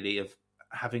handicap, really, of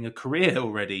having a career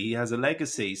already. He has a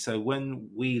legacy. So when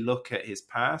we look at his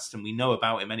past, and we know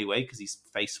about him anyway, because he's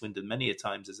faced Swindon many a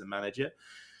times as a manager,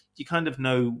 you kind of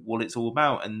know what it's all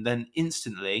about. And then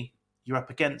instantly you're up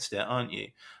against it, aren't you?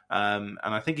 And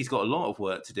I think he's got a lot of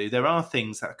work to do. There are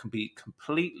things that can be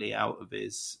completely out of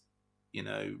his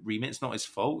remit. It's not his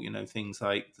fault, things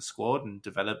like the squad and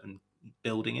develop and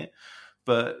building it.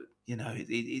 But,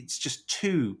 it's just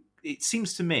too, it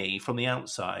seems to me from the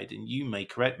outside, and you may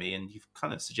correct me, and you've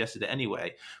kind of suggested it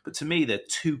anyway, but to me, they're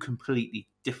two completely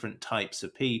different types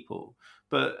of people.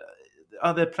 But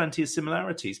are there plenty of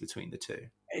similarities between the two?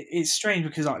 It's strange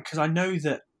because I know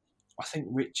that I think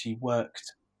Richie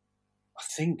worked, I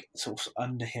think, sort of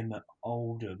under him at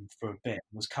Oldham for a bit,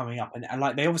 was coming up, and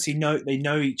like they obviously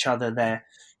know each other. They're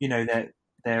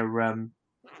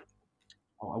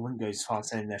I wouldn't go as far as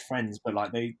saying they're friends, but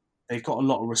like they've got a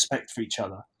lot of respect for each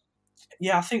other.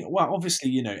 Yeah, I think, well,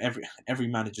 obviously, every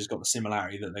manager's got the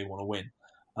similarity that they want to win.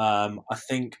 I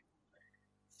think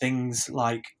things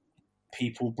like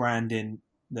people branding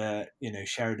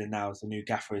Sheridan now as the new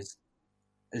gaffer as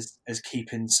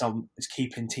keeping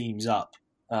teams up.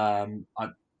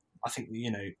 I think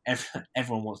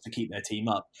everyone wants to keep their team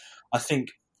up. I think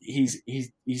he's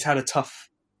had a tough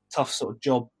sort of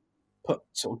job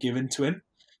given to him,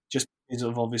 just because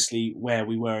of obviously where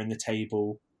we were in the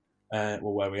table,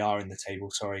 where we are in the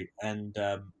table, sorry, and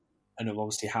of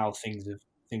obviously how things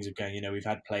have going. We've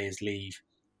had players leave,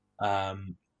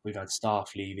 we've had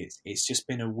staff leave. It's just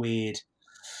been a weird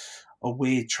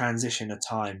transition of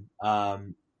time.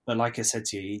 But like I said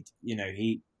to you,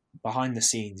 he behind the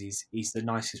scenes, he's the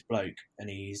nicest bloke, and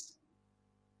he's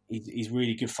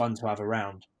really good fun to have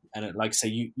around. And like I say,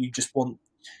 you just want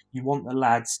the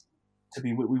lads to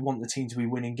be. We want the team to be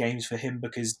winning games for him,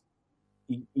 because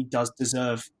he does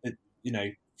deserve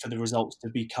for the results to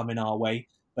be coming our way.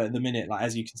 But at the minute, like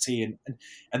as you can see,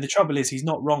 and the trouble is, he's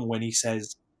not wrong when he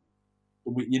says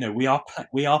we are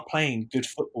playing good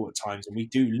football at times, and we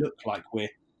do look like we're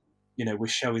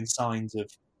showing signs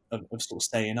of sort of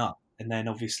staying up. And then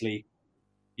obviously,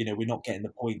 we're not getting the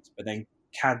points. But then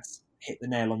Cads hit the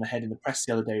nail on the head in the press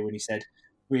the other day when he said,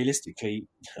 realistically,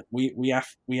 we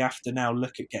have to now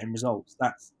look at getting results.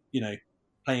 That's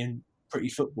playing pretty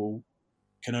football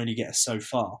can only get us so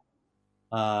far.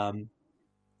 Like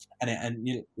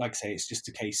I say, it's just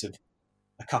a case of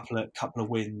a couple of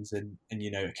wins and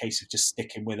a case of just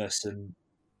sticking with us and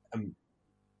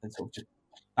sort of just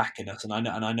backing us. And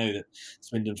I know that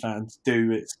Swindon fans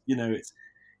do.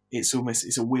 It's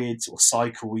a weird sort of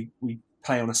cycle. We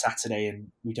play on a Saturday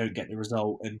and we don't get the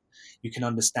result, and you can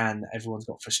understand that everyone's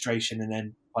got frustration. And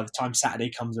then by the time Saturday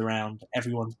comes around,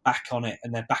 everyone's back on it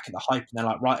and they're back at the hype, and they're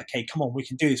like, right, okay, come on, we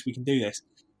can do this.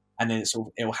 And then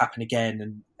it'll happen again,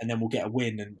 and then we'll get a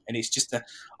win. And it's just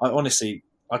I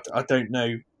don't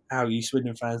know how you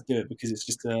Swindon fans do it, because it's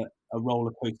just a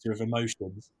roller coaster of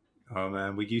emotions. Oh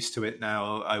man, we're used to it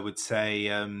now. I would say,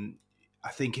 I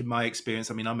think in my experience,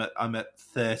 I mean, I'm at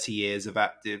 30 years of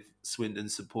active Swindon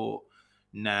support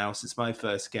now since my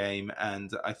first game,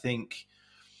 and I think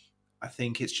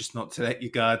it's just not to let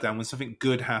your guard down when something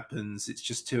good happens. It's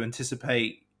just to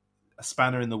anticipate a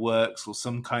spanner in the works or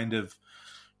some kind of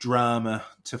drama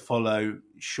to follow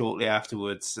shortly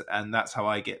afterwards, and that's how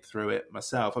I get through it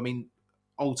myself. I mean,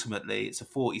 ultimately, it's a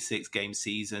 46-game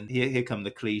season. Here come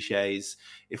the cliches.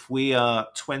 If we are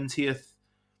 20th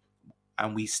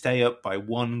and we stay up by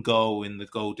one goal in the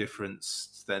goal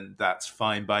difference, then that's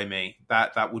fine by me.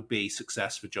 That would be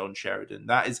success for John Sheridan.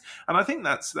 That is, and I think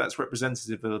that's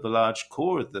representative of the large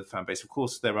core of the fan base. Of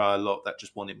course, there are a lot that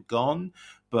just want him gone,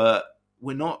 but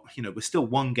we're not. We're still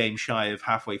one game shy of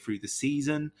halfway through the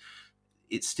season.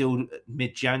 It's still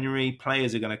mid-January.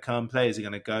 Players are going to come. Players are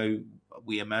going to go.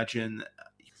 We imagine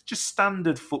just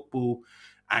standard football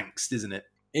angst, isn't it?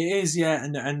 It is, yeah.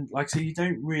 And like I say, you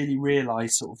don't really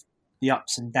realise sort of the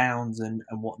ups and downs and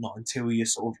whatnot until you're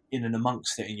sort of in and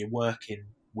amongst it and you're working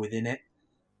within it.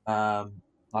 Like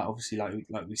obviously,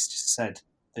 like we just said,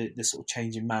 the sort of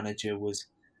change in manager was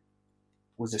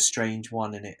a strange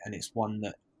one, and it's one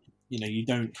that you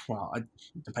don't. Well, it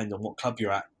depends on what club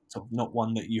you're at. Sort of not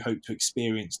one that you hope to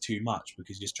experience too much,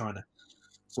 because you're trying to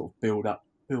sort of build up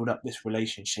this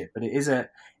relationship. But it's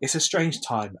a strange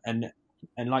time, and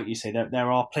like you say,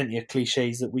 there are plenty of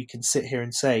cliches that we can sit here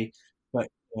and say, but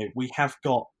we have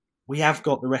got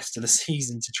the rest of the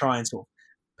season to try and sort of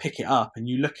pick it up. And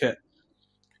you look at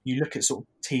sort of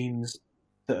teams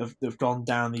that have gone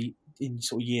down in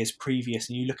sort of years previous,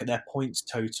 and you look at their points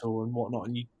total and whatnot,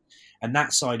 and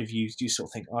that side of you sort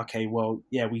of think, okay, well,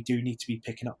 yeah, we do need to be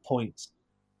picking up points.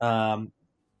 I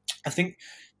think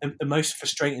the most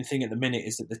frustrating thing at the minute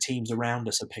is that the teams around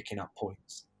us are picking up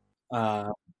points,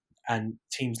 and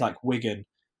teams like Wigan,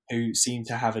 who seem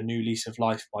to have a new lease of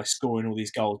life by scoring all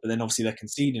these goals, but then obviously they're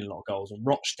conceding a lot of goals, and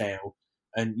Rochdale,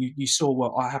 and you saw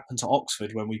what happened to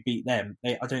Oxford when we beat them.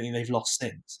 I don't think they've lost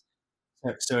since.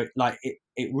 So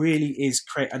it really is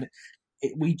crazy, and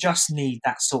we just need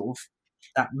that sort of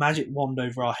that magic wand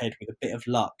over our head with a bit of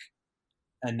luck,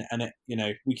 and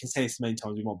we can say this as many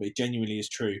times as we want, but it genuinely is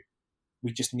true.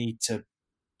 We just need to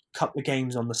cut the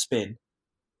games on the spin.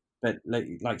 But like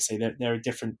I say, they're a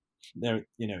different.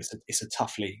 It's a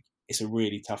tough league. It's a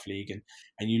really tough league,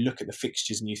 and you look at the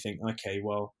fixtures and you think, okay,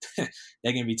 well, they're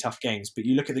going to be tough games. But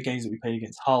you look at the games that we played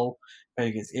against Hull, played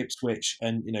against Ipswich,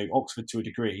 and Oxford to a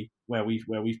degree, where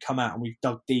we've come out and we've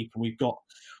dug deep and we've got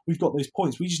those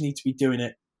points. We just need to be doing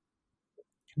it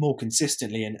more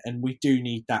consistently, and we do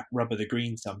need that rub of the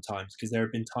green sometimes, because there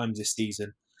have been times this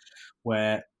season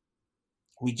where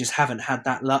we just haven't had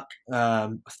that luck. I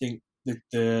think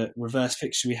the reverse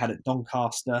fixture we had at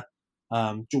Doncaster,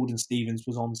 Jordan Stevens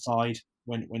was onside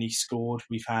when he scored.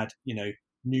 We've had,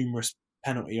 numerous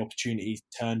penalty opportunities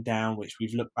turned down, which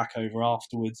we've looked back over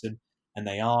afterwards, and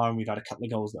they are, and we've had a couple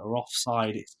of goals that are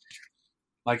offside. It's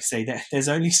like I say, there's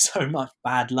only so much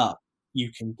bad luck you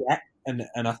can get, and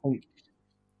I think,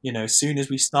 as soon as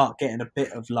we start getting a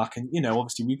bit of luck, and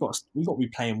obviously we've got to be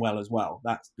playing well as well.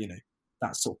 That's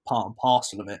that's sort of part and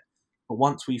parcel of it. But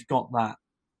once we've got that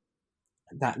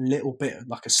little bit of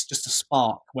like just a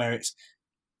spark where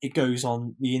it goes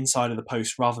on the inside of the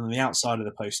post rather than the outside of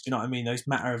the post. Do you know what I mean? Those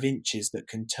matter of inches that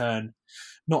can turn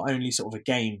not only sort of a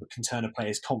game, but can turn a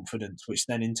player's confidence, which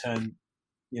then in turn,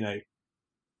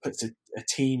 puts a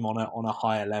team on a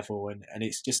higher level. And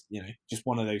it's just, just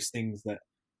one of those things that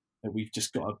we've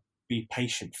just got to be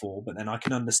patient for. But then I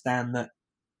can understand that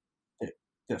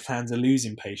fans are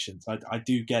losing patience. I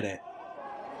do get it.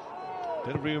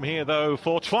 Bit of room here though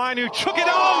for Twine, who took it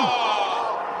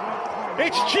on.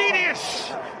 It's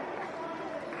genius.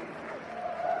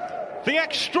 The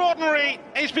extraordinary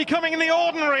is becoming the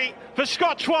ordinary for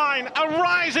Scott Twine, a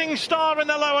rising star in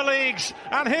the lower leagues,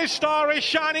 and his star is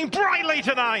shining brightly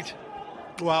tonight.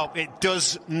 Well, it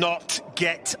does not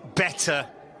get better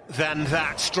than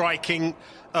that, striking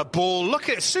a ball. Look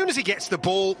at, as soon as he gets the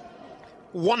ball,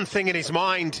 one thing in his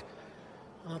mind.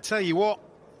 I'll tell you what,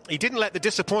 he didn't let the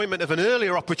disappointment of an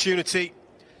earlier opportunity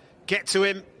get to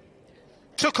him,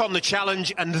 took on the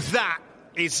challenge, and that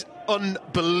is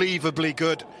unbelievably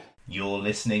good. You're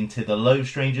listening to the Low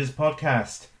Strangers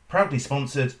podcast, proudly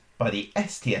sponsored by the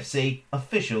STFC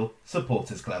Official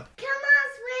Supporters Club. Come on,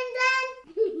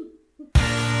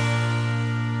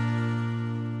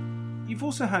 Swindon! You've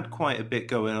also had quite a bit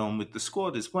going on with the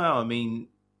squad as well. I mean,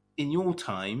 in your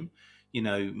time,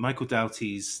 Michael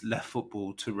Doughty's left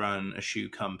football to run a shoe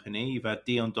company. You've had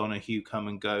Dion Donahue come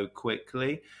and go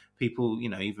quickly. People,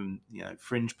 even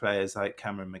fringe players like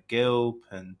Cameron McGill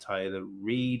and Tyler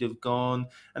Reid have gone.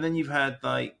 And then you've had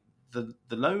like the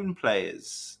lone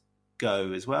players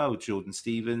go as well. Jordan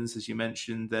Stevens, as you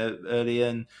mentioned there earlier,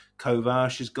 and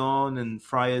Kovac is gone and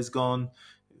Fryer's gone.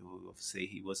 Obviously,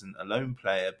 he wasn't a lone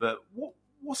player, but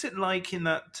what's it like in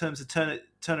that terms of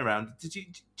turnaround?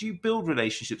 Do you build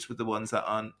relationships with the ones that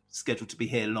aren't scheduled to be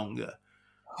here longer?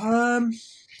 I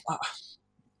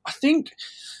think.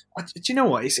 Do you know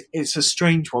what? It's a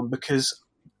strange one, because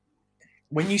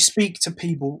when you speak to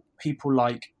people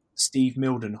like Steve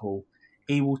Mildenhall,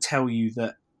 he will tell you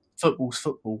that football's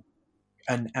football,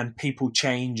 and people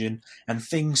change and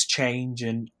things change,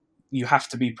 and you have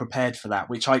to be prepared for that,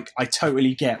 which I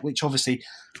totally get, which obviously,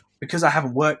 because I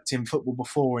haven't worked in football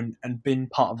before and been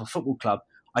part of a football club,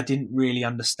 I didn't really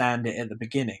understand it at the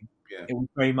beginning. Yeah. It was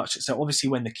very much so. Obviously,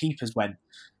 when the keepers went,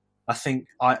 I think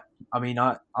I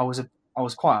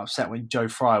was quite upset when Joe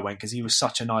Fryer went, because he was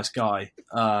such a nice guy,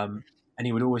 and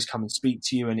he would always come and speak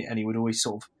to you, and he would always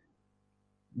sort of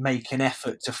make an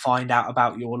effort to find out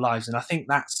about your lives. And I think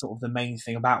that's sort of the main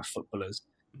thing about footballers.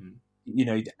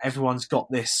 Mm-hmm. Everyone's got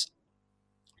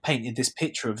painted this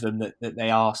picture of them that they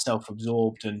are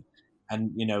self-absorbed and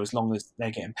as long as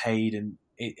they're getting paid, and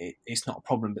it's not a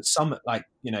problem. But some,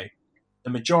 the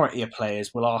majority of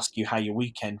players will ask you how your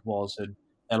weekend was, and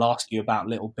they'll ask you about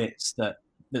little bits that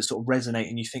sort of resonate,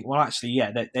 and you think, well, actually,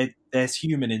 yeah, there's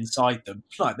human inside them.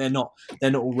 Like they're not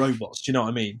all robots. Do you know what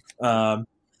I mean?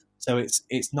 So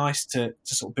it's nice to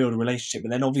sort of build a relationship.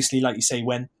 But then obviously, like you say,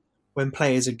 when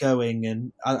players are going,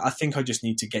 and I think I just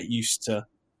need to get used to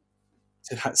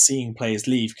seeing players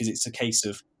leave, because it's a case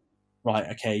of, right,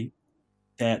 okay,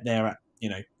 they're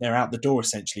out the door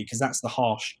essentially, because that's the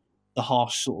harsh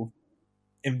sort of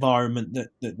environment that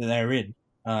they're in.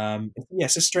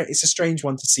 It's a strange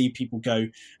one to see people go,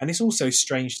 and it's also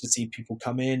strange to see people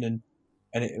come in, and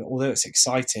although it's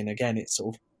exciting, again, it's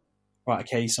sort of, right,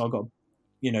 okay, so I've got,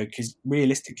 because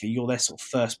realistically you're their sort of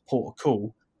first port of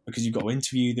call, because you've got to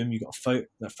interview them, you've got to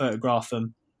photograph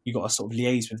them, you've got to sort of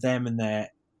liaise with them and their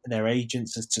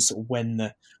agents as to sort of when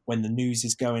the news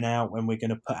is going out, when we're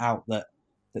going to put out that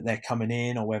they're coming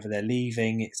in or whether they're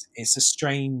leaving. It's a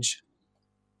strange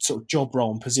sort of job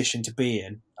role and position to be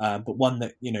in, but one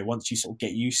that once you sort of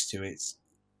get used to,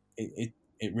 it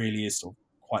really is sort of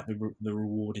quite the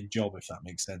rewarding job, if that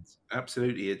makes sense.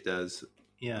 Absolutely, it does.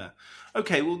 Yeah.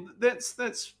 Okay. Well, let's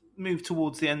move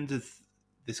towards the end of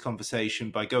this conversation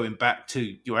by going back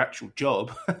to your actual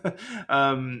job.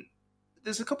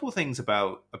 There's a couple of things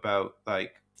about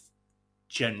like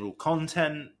general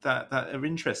content that are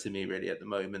interesting me really at the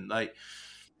moment. Like,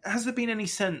 has there been any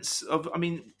sense of, I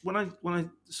mean, when I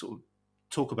sort of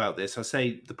talk about this, I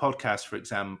say the podcast, for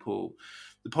example,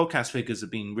 the podcast figures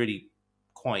have been really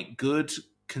quite good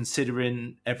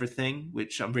considering everything,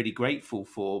 which I'm really grateful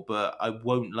for. But I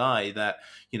won't lie that,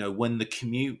 when the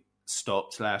commute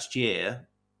stopped last year,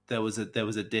 there was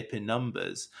a dip in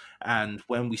numbers, and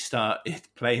when we started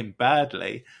playing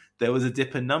badly, there was a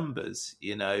dip in numbers.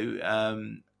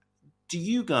 Do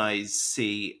you guys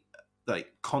see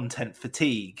like content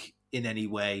fatigue in any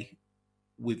way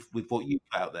with what you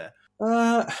put out there?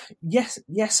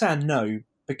 Yes and no,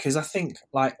 because I think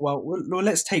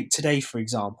let's take today for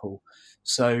example.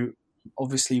 So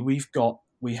obviously we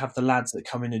have the lads that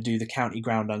come in and do the county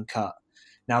ground uncut.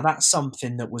 Now that's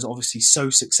something that was obviously so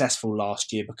successful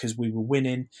last year because we were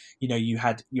winning. You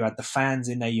had the fans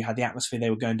in there, you had the atmosphere. They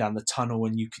were going down the tunnel,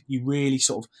 and you really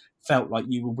sort of felt like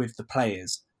you were with the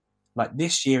players. Like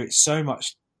this year, it's so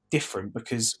much different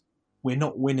because we're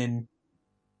not winning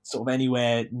sort of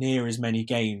anywhere near as many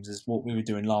games as what we were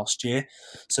doing last year.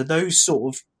 So those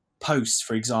sort of posts,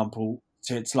 for example,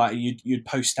 so it's like you'd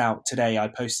post out today. I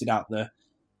posted out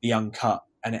the uncut,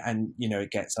 and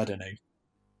it gets, I don't know.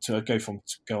 So I go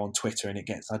on Twitter and it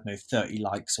gets, I don't know, 30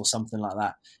 likes or something like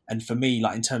that. And for me,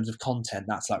 like in terms of content,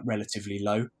 that's like relatively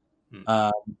low.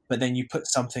 But then you put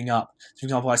something up. For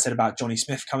example, I said about Johnny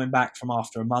Smith coming back from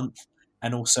after a month,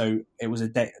 and also it was a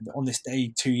day on this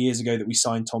day 2 years ago that we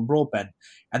signed Tom Broadbent,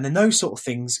 and then those sort of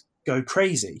things go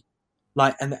crazy,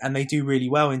 like and they do really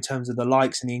well in terms of the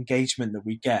likes and the engagement that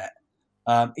we get.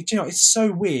 It's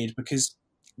so weird because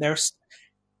there's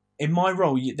in my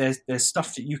role there's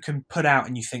stuff that you can put out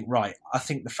and you think, right, I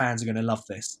think the fans are going to love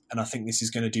this, and I think this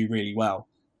is going to do really well,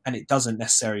 and it doesn't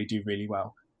necessarily do really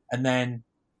well, and then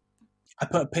I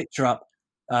put a picture up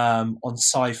on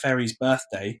Cy Ferry's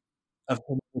birthday of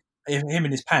him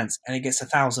in his pants, and it gets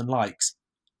 1,000 likes.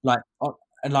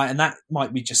 And that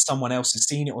might be just someone else has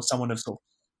seen it, or someone sort of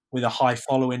with a high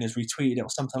following has retweeted it,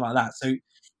 or something like that. So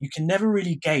you can never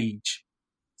really gauge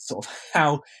sort of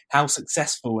how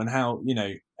successful and how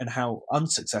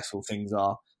unsuccessful things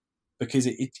are, because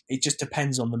it just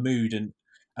depends on the mood and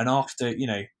after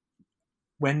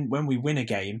when we win a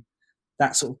game,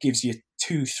 that sort of gives you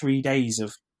 2-3 days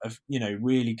of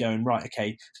really going, right,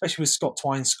 okay, especially with Scott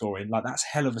Twine scoring, like that's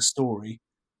hell of a story.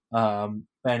 Bearing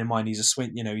in mind he's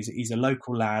a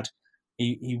local lad.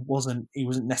 He wasn't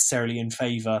necessarily in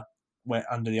favour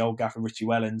under the old gaffer Richie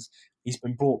Wellens. He's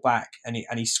been brought back and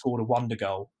he scored a wonder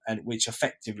goal, and which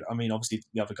effectively, I mean, obviously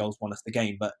the other goals won us the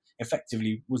game, but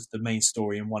effectively was the main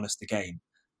story and won us the game.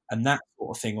 And that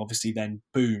sort of thing obviously then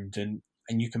boomed, and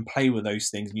you can play with those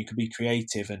things and you can be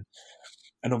creative, and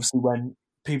obviously when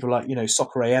people like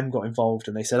Soccer AM got involved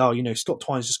and they said, Scott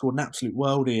Twine's just scored an absolute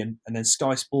worldie, and then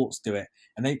Sky Sports do it,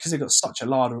 and because they've got such a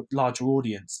larger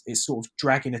audience, it's sort of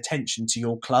dragging attention to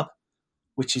your club,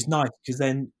 which is nice because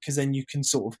then you can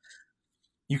sort of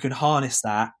you can harness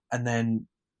that, and then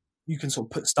you can sort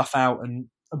of put stuff out and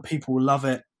people will love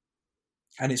it,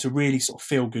 and it's a really sort of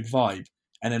feel good vibe.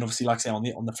 And then obviously, like I say,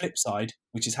 on the flip side,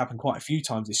 which has happened quite a few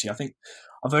times this year, I think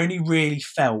I've only really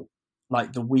felt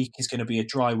like the week is going to be a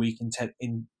dry week in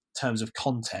terms of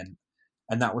content,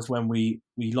 and that was when we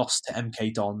lost to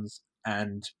MK Dons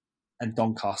and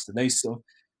Doncaster. They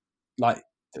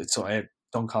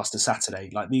Doncaster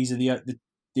Saturday. Like these are the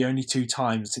only 2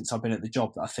 times since I've been at the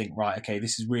job that I think, right, okay,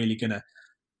 this is really going to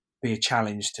be a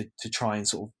challenge to try and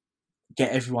sort of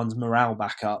get everyone's morale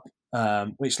back up,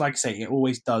 which, like I say, it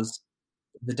always does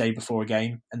the day before a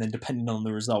game, and then depending on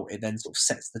the result, it then sort of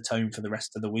sets the tone for the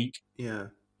rest of the week. Yeah,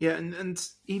 and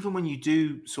even when you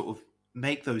do sort of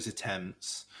make those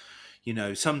attempts,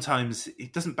 sometimes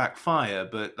it doesn't backfire,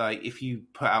 but like if you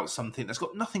put out something that's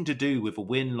got nothing to do with a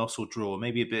win, loss or draw,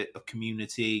 maybe a bit of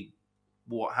community,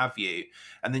 what have you,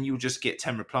 and then you'll just get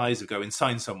 10 replies of going,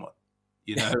 sign someone,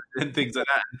 and things like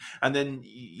that. And then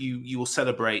you will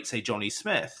celebrate, say, Johnny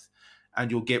Smith, and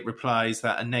you'll get replies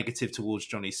that are negative towards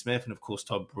Johnny Smith. And of course,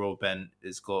 Todd Broadbent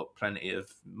has got plenty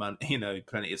of money,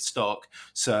 plenty of stock.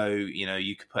 So,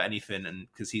 you could put anything, and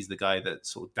because he's the guy that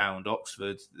sort of downed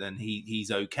Oxford, then he's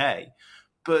okay.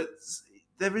 But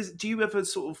do you ever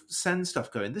sort of send stuff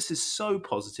going, this is so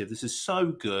positive, this is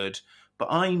so good,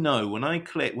 but I know when I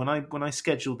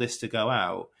schedule this to go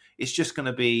out, it's just going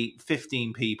to be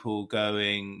 15 people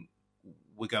going,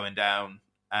 we're going down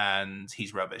and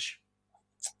he's rubbish?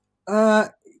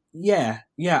 Yeah.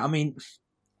 I mean,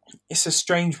 it's a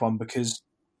strange one because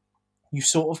you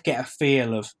sort of get a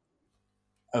feel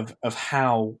of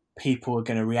how people are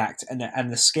going to react,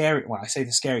 and the scary. Well, I say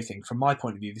the scary thing from my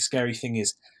point of view. The scary thing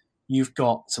is we've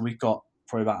got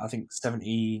probably about, I think,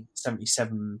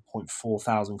 77.4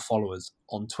 thousand followers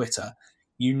on Twitter.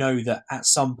 You know that at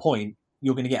some point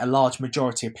you're going to get a large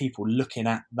majority of people looking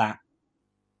at that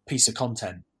piece of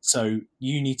content. So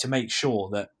you need to make sure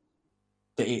that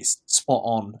it's spot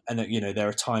on, and that there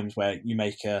are times where you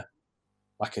make a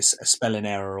like a spelling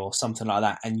error or something like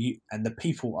that, and the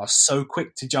people are so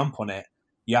quick to jump on it,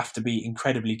 you have to be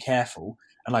incredibly careful.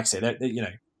 And like I say,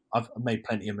 I've made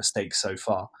plenty of mistakes so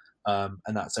far, and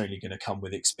that's only going to come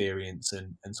with experience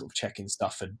and sort of checking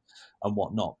stuff and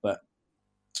whatnot. But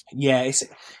yeah,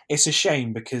 it's a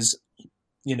shame because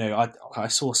I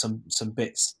saw some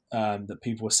bits that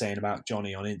people were saying about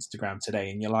Johnny on Instagram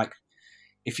today, and you're like,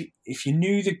 if you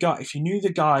knew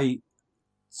the guy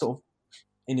sort of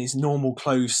in his normal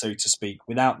clothes, so to speak,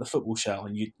 without the football shirt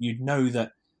on, you'd know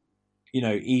that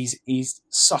he's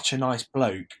such a nice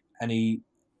bloke, and he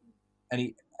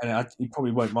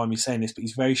probably won't mind me saying this, but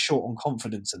he's very short on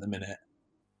confidence at the minute,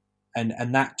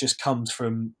 and that just comes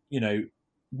from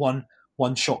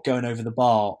one shot going over the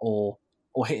bar or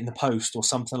hitting the post or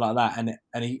something like that,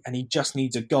 and he just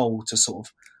needs a goal to sort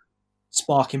of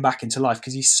spark him back into life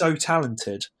because he's so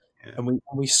talented. Yeah. And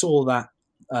we saw that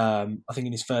I think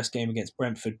in his first game against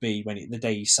Brentford B the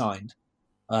day he signed,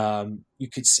 you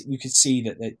could see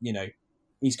that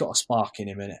he's got a spark in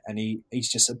him, and he's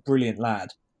just a brilliant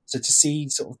lad. So to see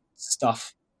sort of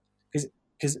stuff,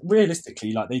 because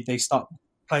realistically, like they start,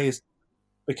 players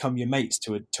become your mates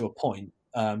to a point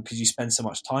because you spend so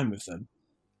much time with them.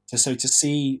 So to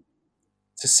see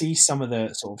some of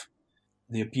the sort of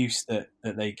the abuse that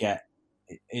they get,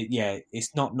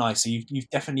 it's not nice. So you've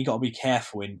definitely got to be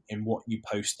careful in what you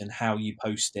post and how you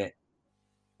post it,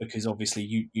 because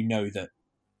obviously you know that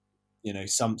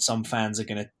some fans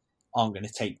aren't going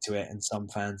to take to it and some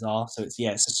fans are. So it's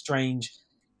a strange.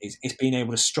 It's being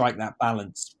able to strike that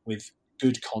balance with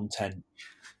good content,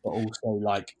 but also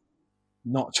like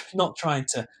not trying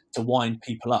to wind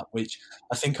people up, which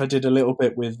I think I did a little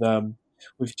bit with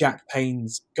Jack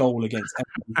Payne's goal against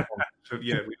Everton.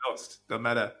 Yeah, we lost. Doesn't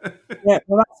matter. Yeah,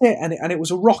 well that's it, and it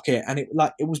was a rocket, and it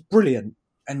was brilliant,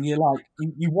 and you're like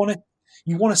you want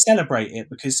to celebrate it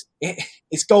because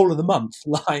it's goal of the month.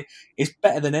 Like it's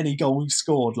better than any goal we've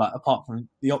scored, like apart from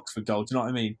the Oxford goal. Do you know what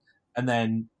I mean? And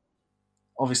then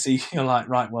obviously you're like,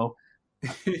 right, well,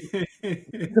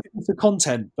 it's the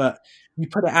content, but you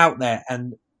put it out there,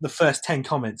 and the first 10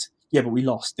 comments, yeah, but we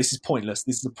lost. This is pointless.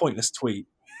 This is a pointless tweet.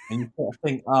 And you sort of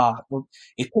think, well,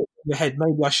 it put in your head,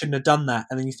 maybe I shouldn't have done that.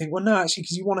 And then you think, well, no, actually,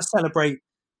 because you want to celebrate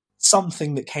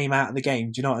something that came out of the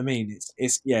game. Do you know what I mean?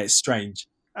 It's strange.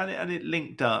 And it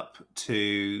linked up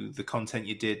to the content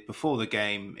you did before the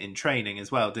game in training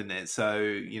as well, didn't it? So,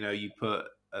 you put,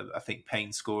 I think,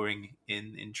 Payne scoring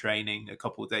in training a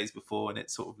couple of days before, and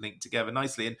it sort of linked together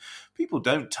nicely. And people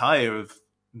don't tire of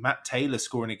Matt Taylor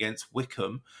scoring against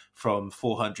Wickham from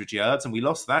 400 yards, and we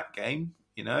lost that game.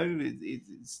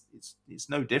 It's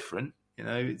no different.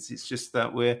 It's just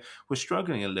that we're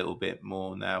struggling a little bit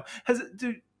more now. Has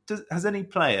any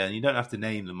player, and you don't have to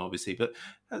name them obviously, but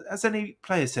has any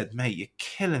player said, mate, you're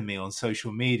killing me on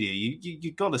social media,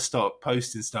 you got to stop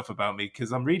posting stuff about me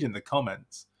because I'm reading the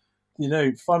comments?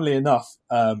 Funnily enough,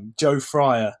 Joe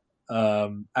Fryer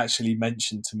actually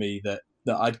mentioned to me that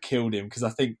I'd killed him because I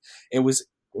think it was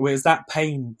that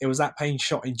Payne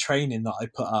shot in training that I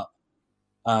put up,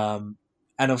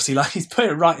 and obviously like he's put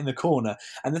it right in the corner.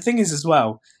 And the thing is as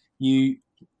well,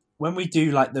 when we do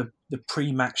like the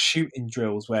pre-match shooting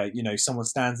drills where someone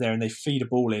stands there and they feed a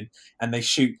ball in and they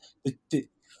shoot,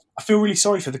 I feel really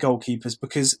sorry for the goalkeepers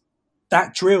because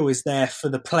that drill is there for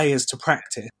the players to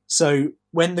practice. So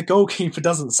when the goalkeeper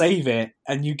doesn't save it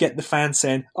and you get the fans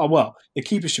saying, oh, well, the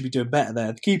keeper should be doing better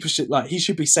there. The keeper he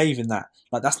should be saving that.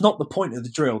 Like, that's not the point of the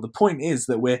drill. The point is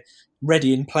that we're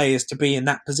readying players to be in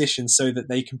that position so that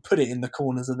they can put it in the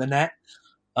corners of the net.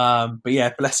 But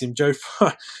yeah, bless him. Joe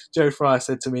Fryer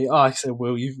said to me, I said,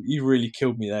 Will, you really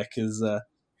killed me there because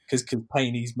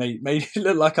Payne, he's made it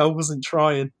look like I wasn't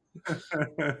trying.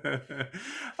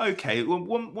 Okay, well,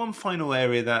 one final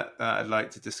area that I'd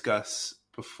like to discuss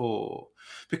before,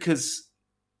 because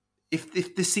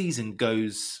if the season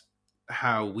goes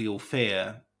how we all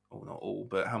fear, or not all,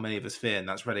 but how many of us fear, and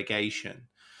that's relegation,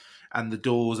 and the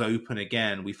doors open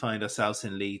again, we find ourselves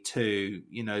in League Two.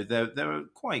 There are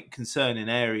quite concerning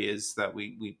areas that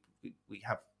we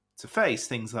have to face.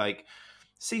 Things like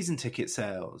season ticket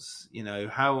sales.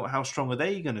 How strong are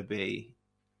they going to be?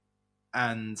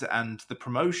 And the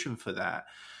promotion for that.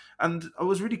 And I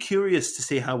was really curious to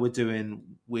see how we're doing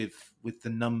with the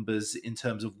numbers in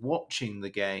terms of watching the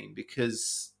game,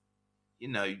 because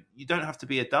you don't have to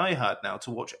be a diehard now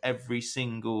to watch every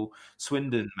single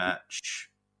Swindon match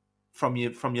from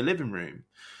your living room.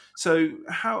 So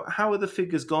how are the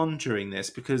figures gone during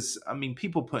this? Because I mean,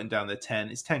 people putting down their 10,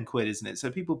 it's 10 quid, isn't it? So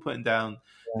people putting down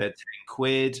their 10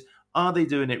 quid, are they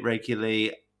doing it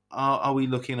regularly? Are we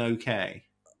looking okay?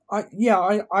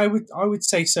 I would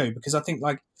say so, because I think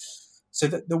like So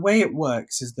the way it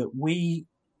works is that we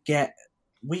get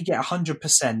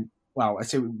 100%. Well, I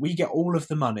say we get all of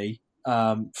the money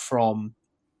from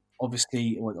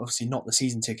obviously not the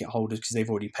season ticket holders because they've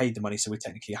already paid the money, so we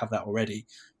technically have that already.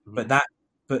 Mm-hmm.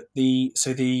 But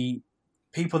the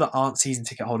people that aren't season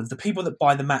ticket holders, the people that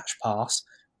buy the match pass,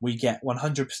 we get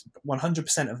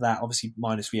 100% of that, obviously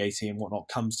minus VAT and whatnot,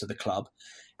 comes to the club.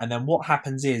 And then what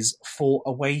happens is for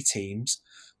away teams,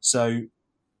 so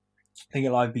I think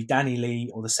it'll either be Danny Lee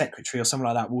or the secretary or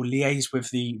someone like that will liaise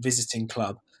with the visiting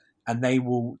club, and they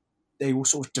will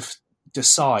sort of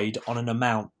decide on an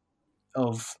amount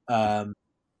of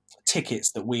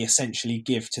tickets that we essentially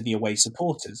give to the away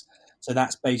supporters. So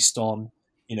that's based on,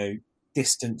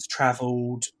 distance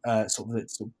travelled,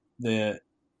 the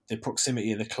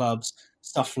proximity of the clubs,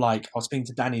 stuff like, I was speaking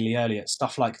to Danny Lee earlier,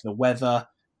 stuff like the weather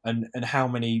and how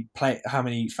many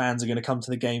fans are going to come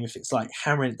to the game, if it's like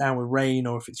hammering it down with rain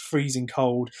or if it's freezing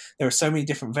cold. There are so many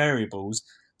different variables.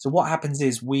 So what happens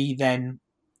is we then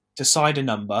decide a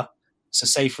number. So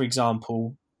say, for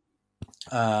example,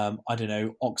 I don't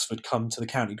know, Oxford come to the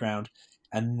county ground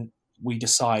and we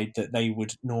decide that they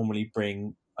would normally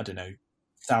bring, I don't know,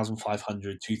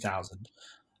 1,500, 2,000.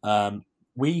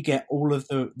 We get all of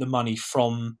the money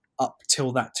from up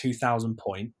till that 2,000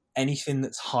 point. Anything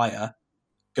that's higher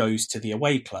goes to the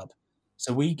away club.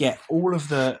 So we get all of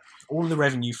the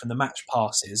revenue from the match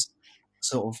passes,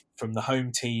 sort of from the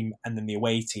home team and then the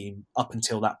away team up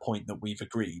until that point that we've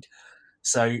agreed.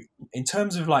 So in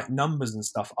terms of like numbers and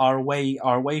stuff, our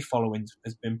away following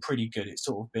has been pretty good. It's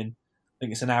sort of been, I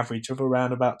think it's an average of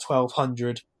around about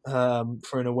 1,200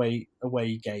 for an away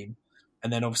game,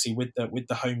 and then obviously with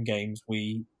the home games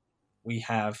we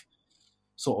have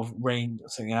sort of range, I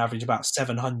think an average about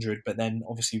 700. But then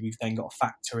obviously we've then got to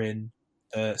factor in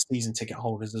the season ticket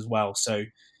holders as well. So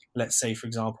let's say, for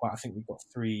example, I think we've got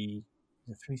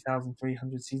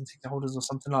 3,300 season ticket holders or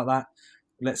something like that.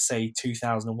 Let's say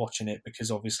 2,000 are watching it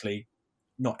because obviously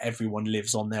not everyone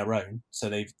lives on their own. So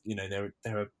there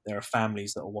are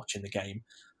families that are watching the game.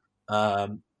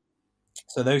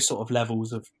 So those sort of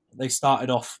levels they started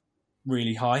off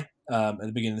really high at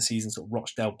the beginning of the season. Sort of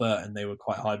Rochdale, Burton, they were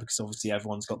quite high because obviously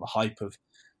everyone's got the hype of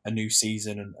a new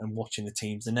season and watching the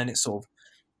teams. And then it sort of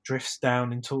drifts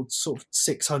down into sort of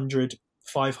 600,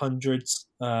 500s,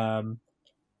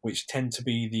 which tend to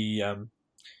be the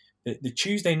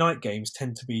Tuesday night games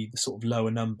tend to be the sort of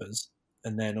lower numbers,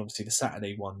 and then obviously the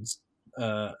Saturday ones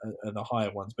are the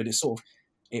higher ones. But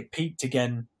it peaked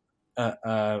again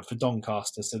for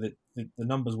Doncaster, so that the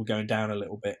numbers were going down a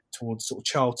little bit towards sort of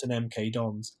Charlton, MK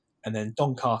Dons, and then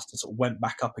Doncaster sort of went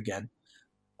back up again.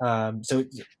 So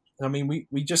I mean,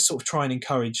 we just sort of try and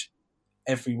encourage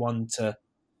everyone to.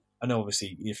 I know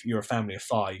obviously if you're a family of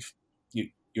 5,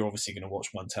 you're obviously going to watch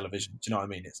one television. Do you know what I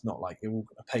mean? It's not like you're all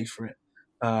going to pay for it.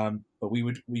 But we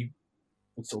would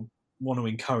sort of want to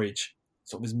encourage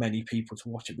sort of as many people to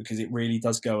watch it because it really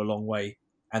does go a long way,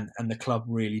 and the club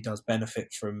really does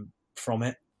benefit from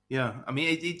it. Yeah, I mean,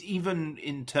 it even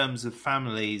in terms of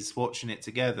families watching it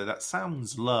together, that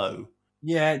sounds low.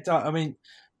 Yeah, I mean,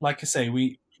 like I say,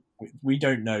 we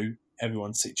don't know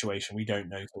everyone's situation. We don't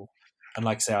know, and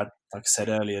like I said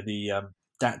earlier, the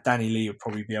Danny Lee would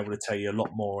probably be able to tell you a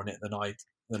lot more on it than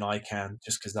I can,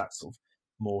 just because that's sort of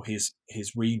more his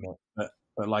remit. But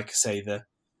like I say, the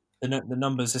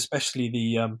numbers, especially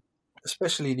the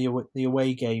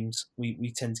away games,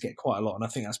 we tend to get quite a lot, and I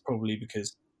think that's probably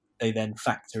because they then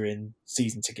factor in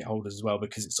season ticket holders as well,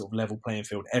 because it's sort of level playing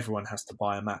field. Everyone has to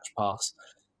buy a match pass.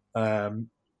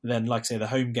 Then, like I say, the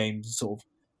home games sort of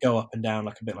go up and down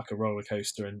like a bit like a roller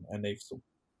coaster, and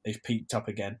they've peaked up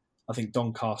again. I think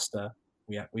Doncaster,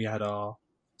 we had our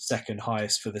second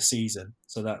highest for the season,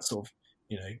 so that's sort of,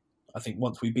 I think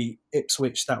once we beat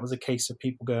Ipswich, that was a case of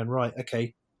people going, right,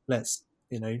 okay, let's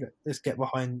get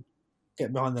behind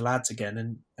the lads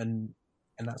again, and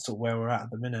that's sort of where we're at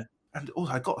the minute. And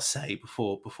I got to say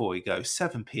before we go,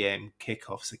 7 p.m.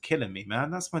 kickoffs are killing me,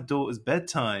 man. That's my daughter's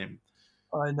bedtime.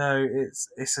 I know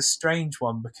it's a strange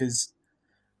one because,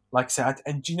 like I said,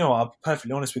 and do you know what? I'll be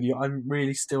perfectly honest with you. I'm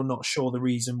really still not sure the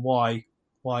reason why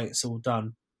it's all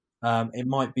done. It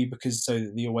might be because so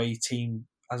that the away team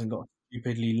hasn't got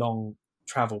stupidly long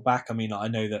travel back. I mean, I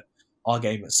know that our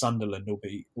game at Sunderland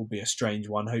will be a strange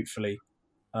one. Hopefully,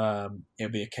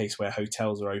 it'll be a case where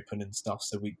hotels are open and stuff,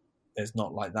 so there's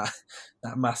not like that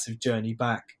massive journey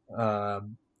back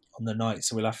on the night.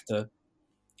 So we'll have to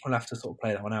sort of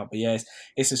play that one out. But yeah,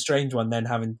 it's a strange one then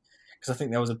because I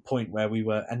think there was a point where we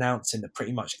were announcing that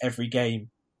pretty much every game,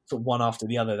 sort of one after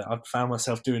the other, that I found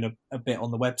myself doing a bit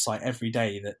on the website every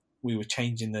day that we were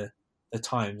changing the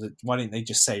times. Why didn't they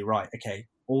just say, right, okay,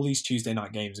 all these Tuesday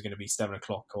night games are going to be 7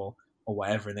 o'clock or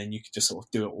whatever, and then you could just sort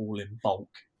of do it all in bulk.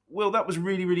 Will, that was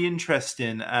really, really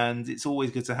interesting, and it's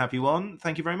always good to have you on.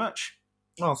 Thank you very much.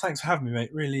 Oh, thanks for having me, mate.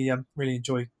 Really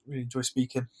enjoy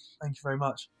speaking. Thank you very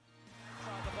much.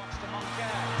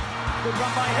 Good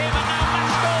run by him, and now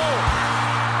Maskell.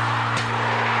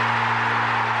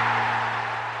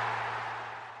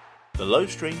 The Low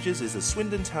Strangers is a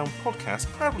Swindon Town podcast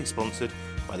proudly sponsored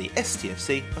by the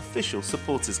STFC Official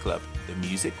Supporters Club. The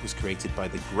music was created by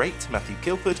the great Matthew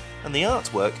Kilford, and the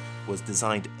artwork was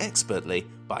designed expertly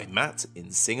by Matt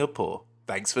in Singapore.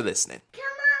 Thanks for listening. Come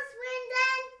on,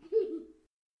 Swindon!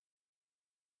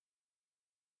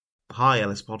 Hi,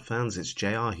 Ellis Pod fans, it's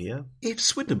JR here. If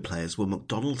Swindon players were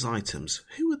McDonald's items,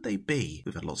 who would they be?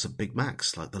 We've had lots of Big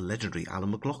Macs like the legendary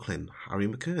Alan McLaughlin, Harry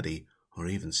McCurdy, or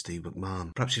even Steve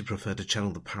McMahon. Perhaps you'd prefer to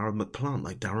channel the power of McPlant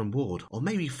like Darren Ward, or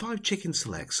maybe 5 chicken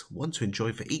selects, one to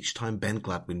enjoy for each time Ben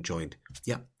Gladwin joined.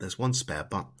 Yep, there's one spare,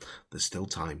 but there's still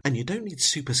time. And you don't need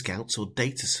Super Scouts or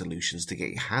data solutions to get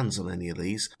your hands on any of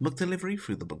these. McDelivery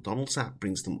through the McDonald's app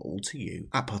brings them all to you.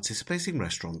 At participating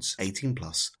restaurants, 18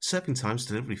 plus. Serving times,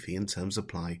 delivery fee and terms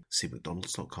apply. See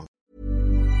mcdonalds.com.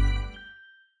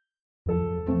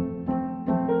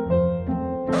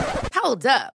 Hold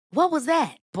up. What was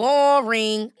that?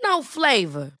 Boring. No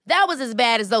flavor. That was as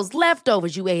bad as those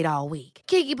leftovers you ate all week.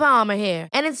 Keke Palmer here,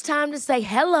 and it's time to say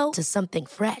hello to something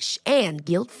fresh and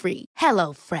guilt-free.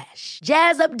 Hello Fresh.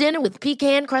 Jazz up dinner with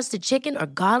pecan-crusted chicken or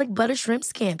garlic butter shrimp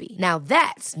scampi. Now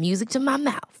that's music to my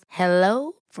mouth.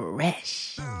 Hello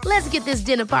Fresh. Let's get this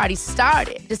dinner party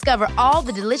started. Discover all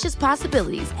the delicious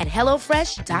possibilities at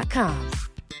HelloFresh.com.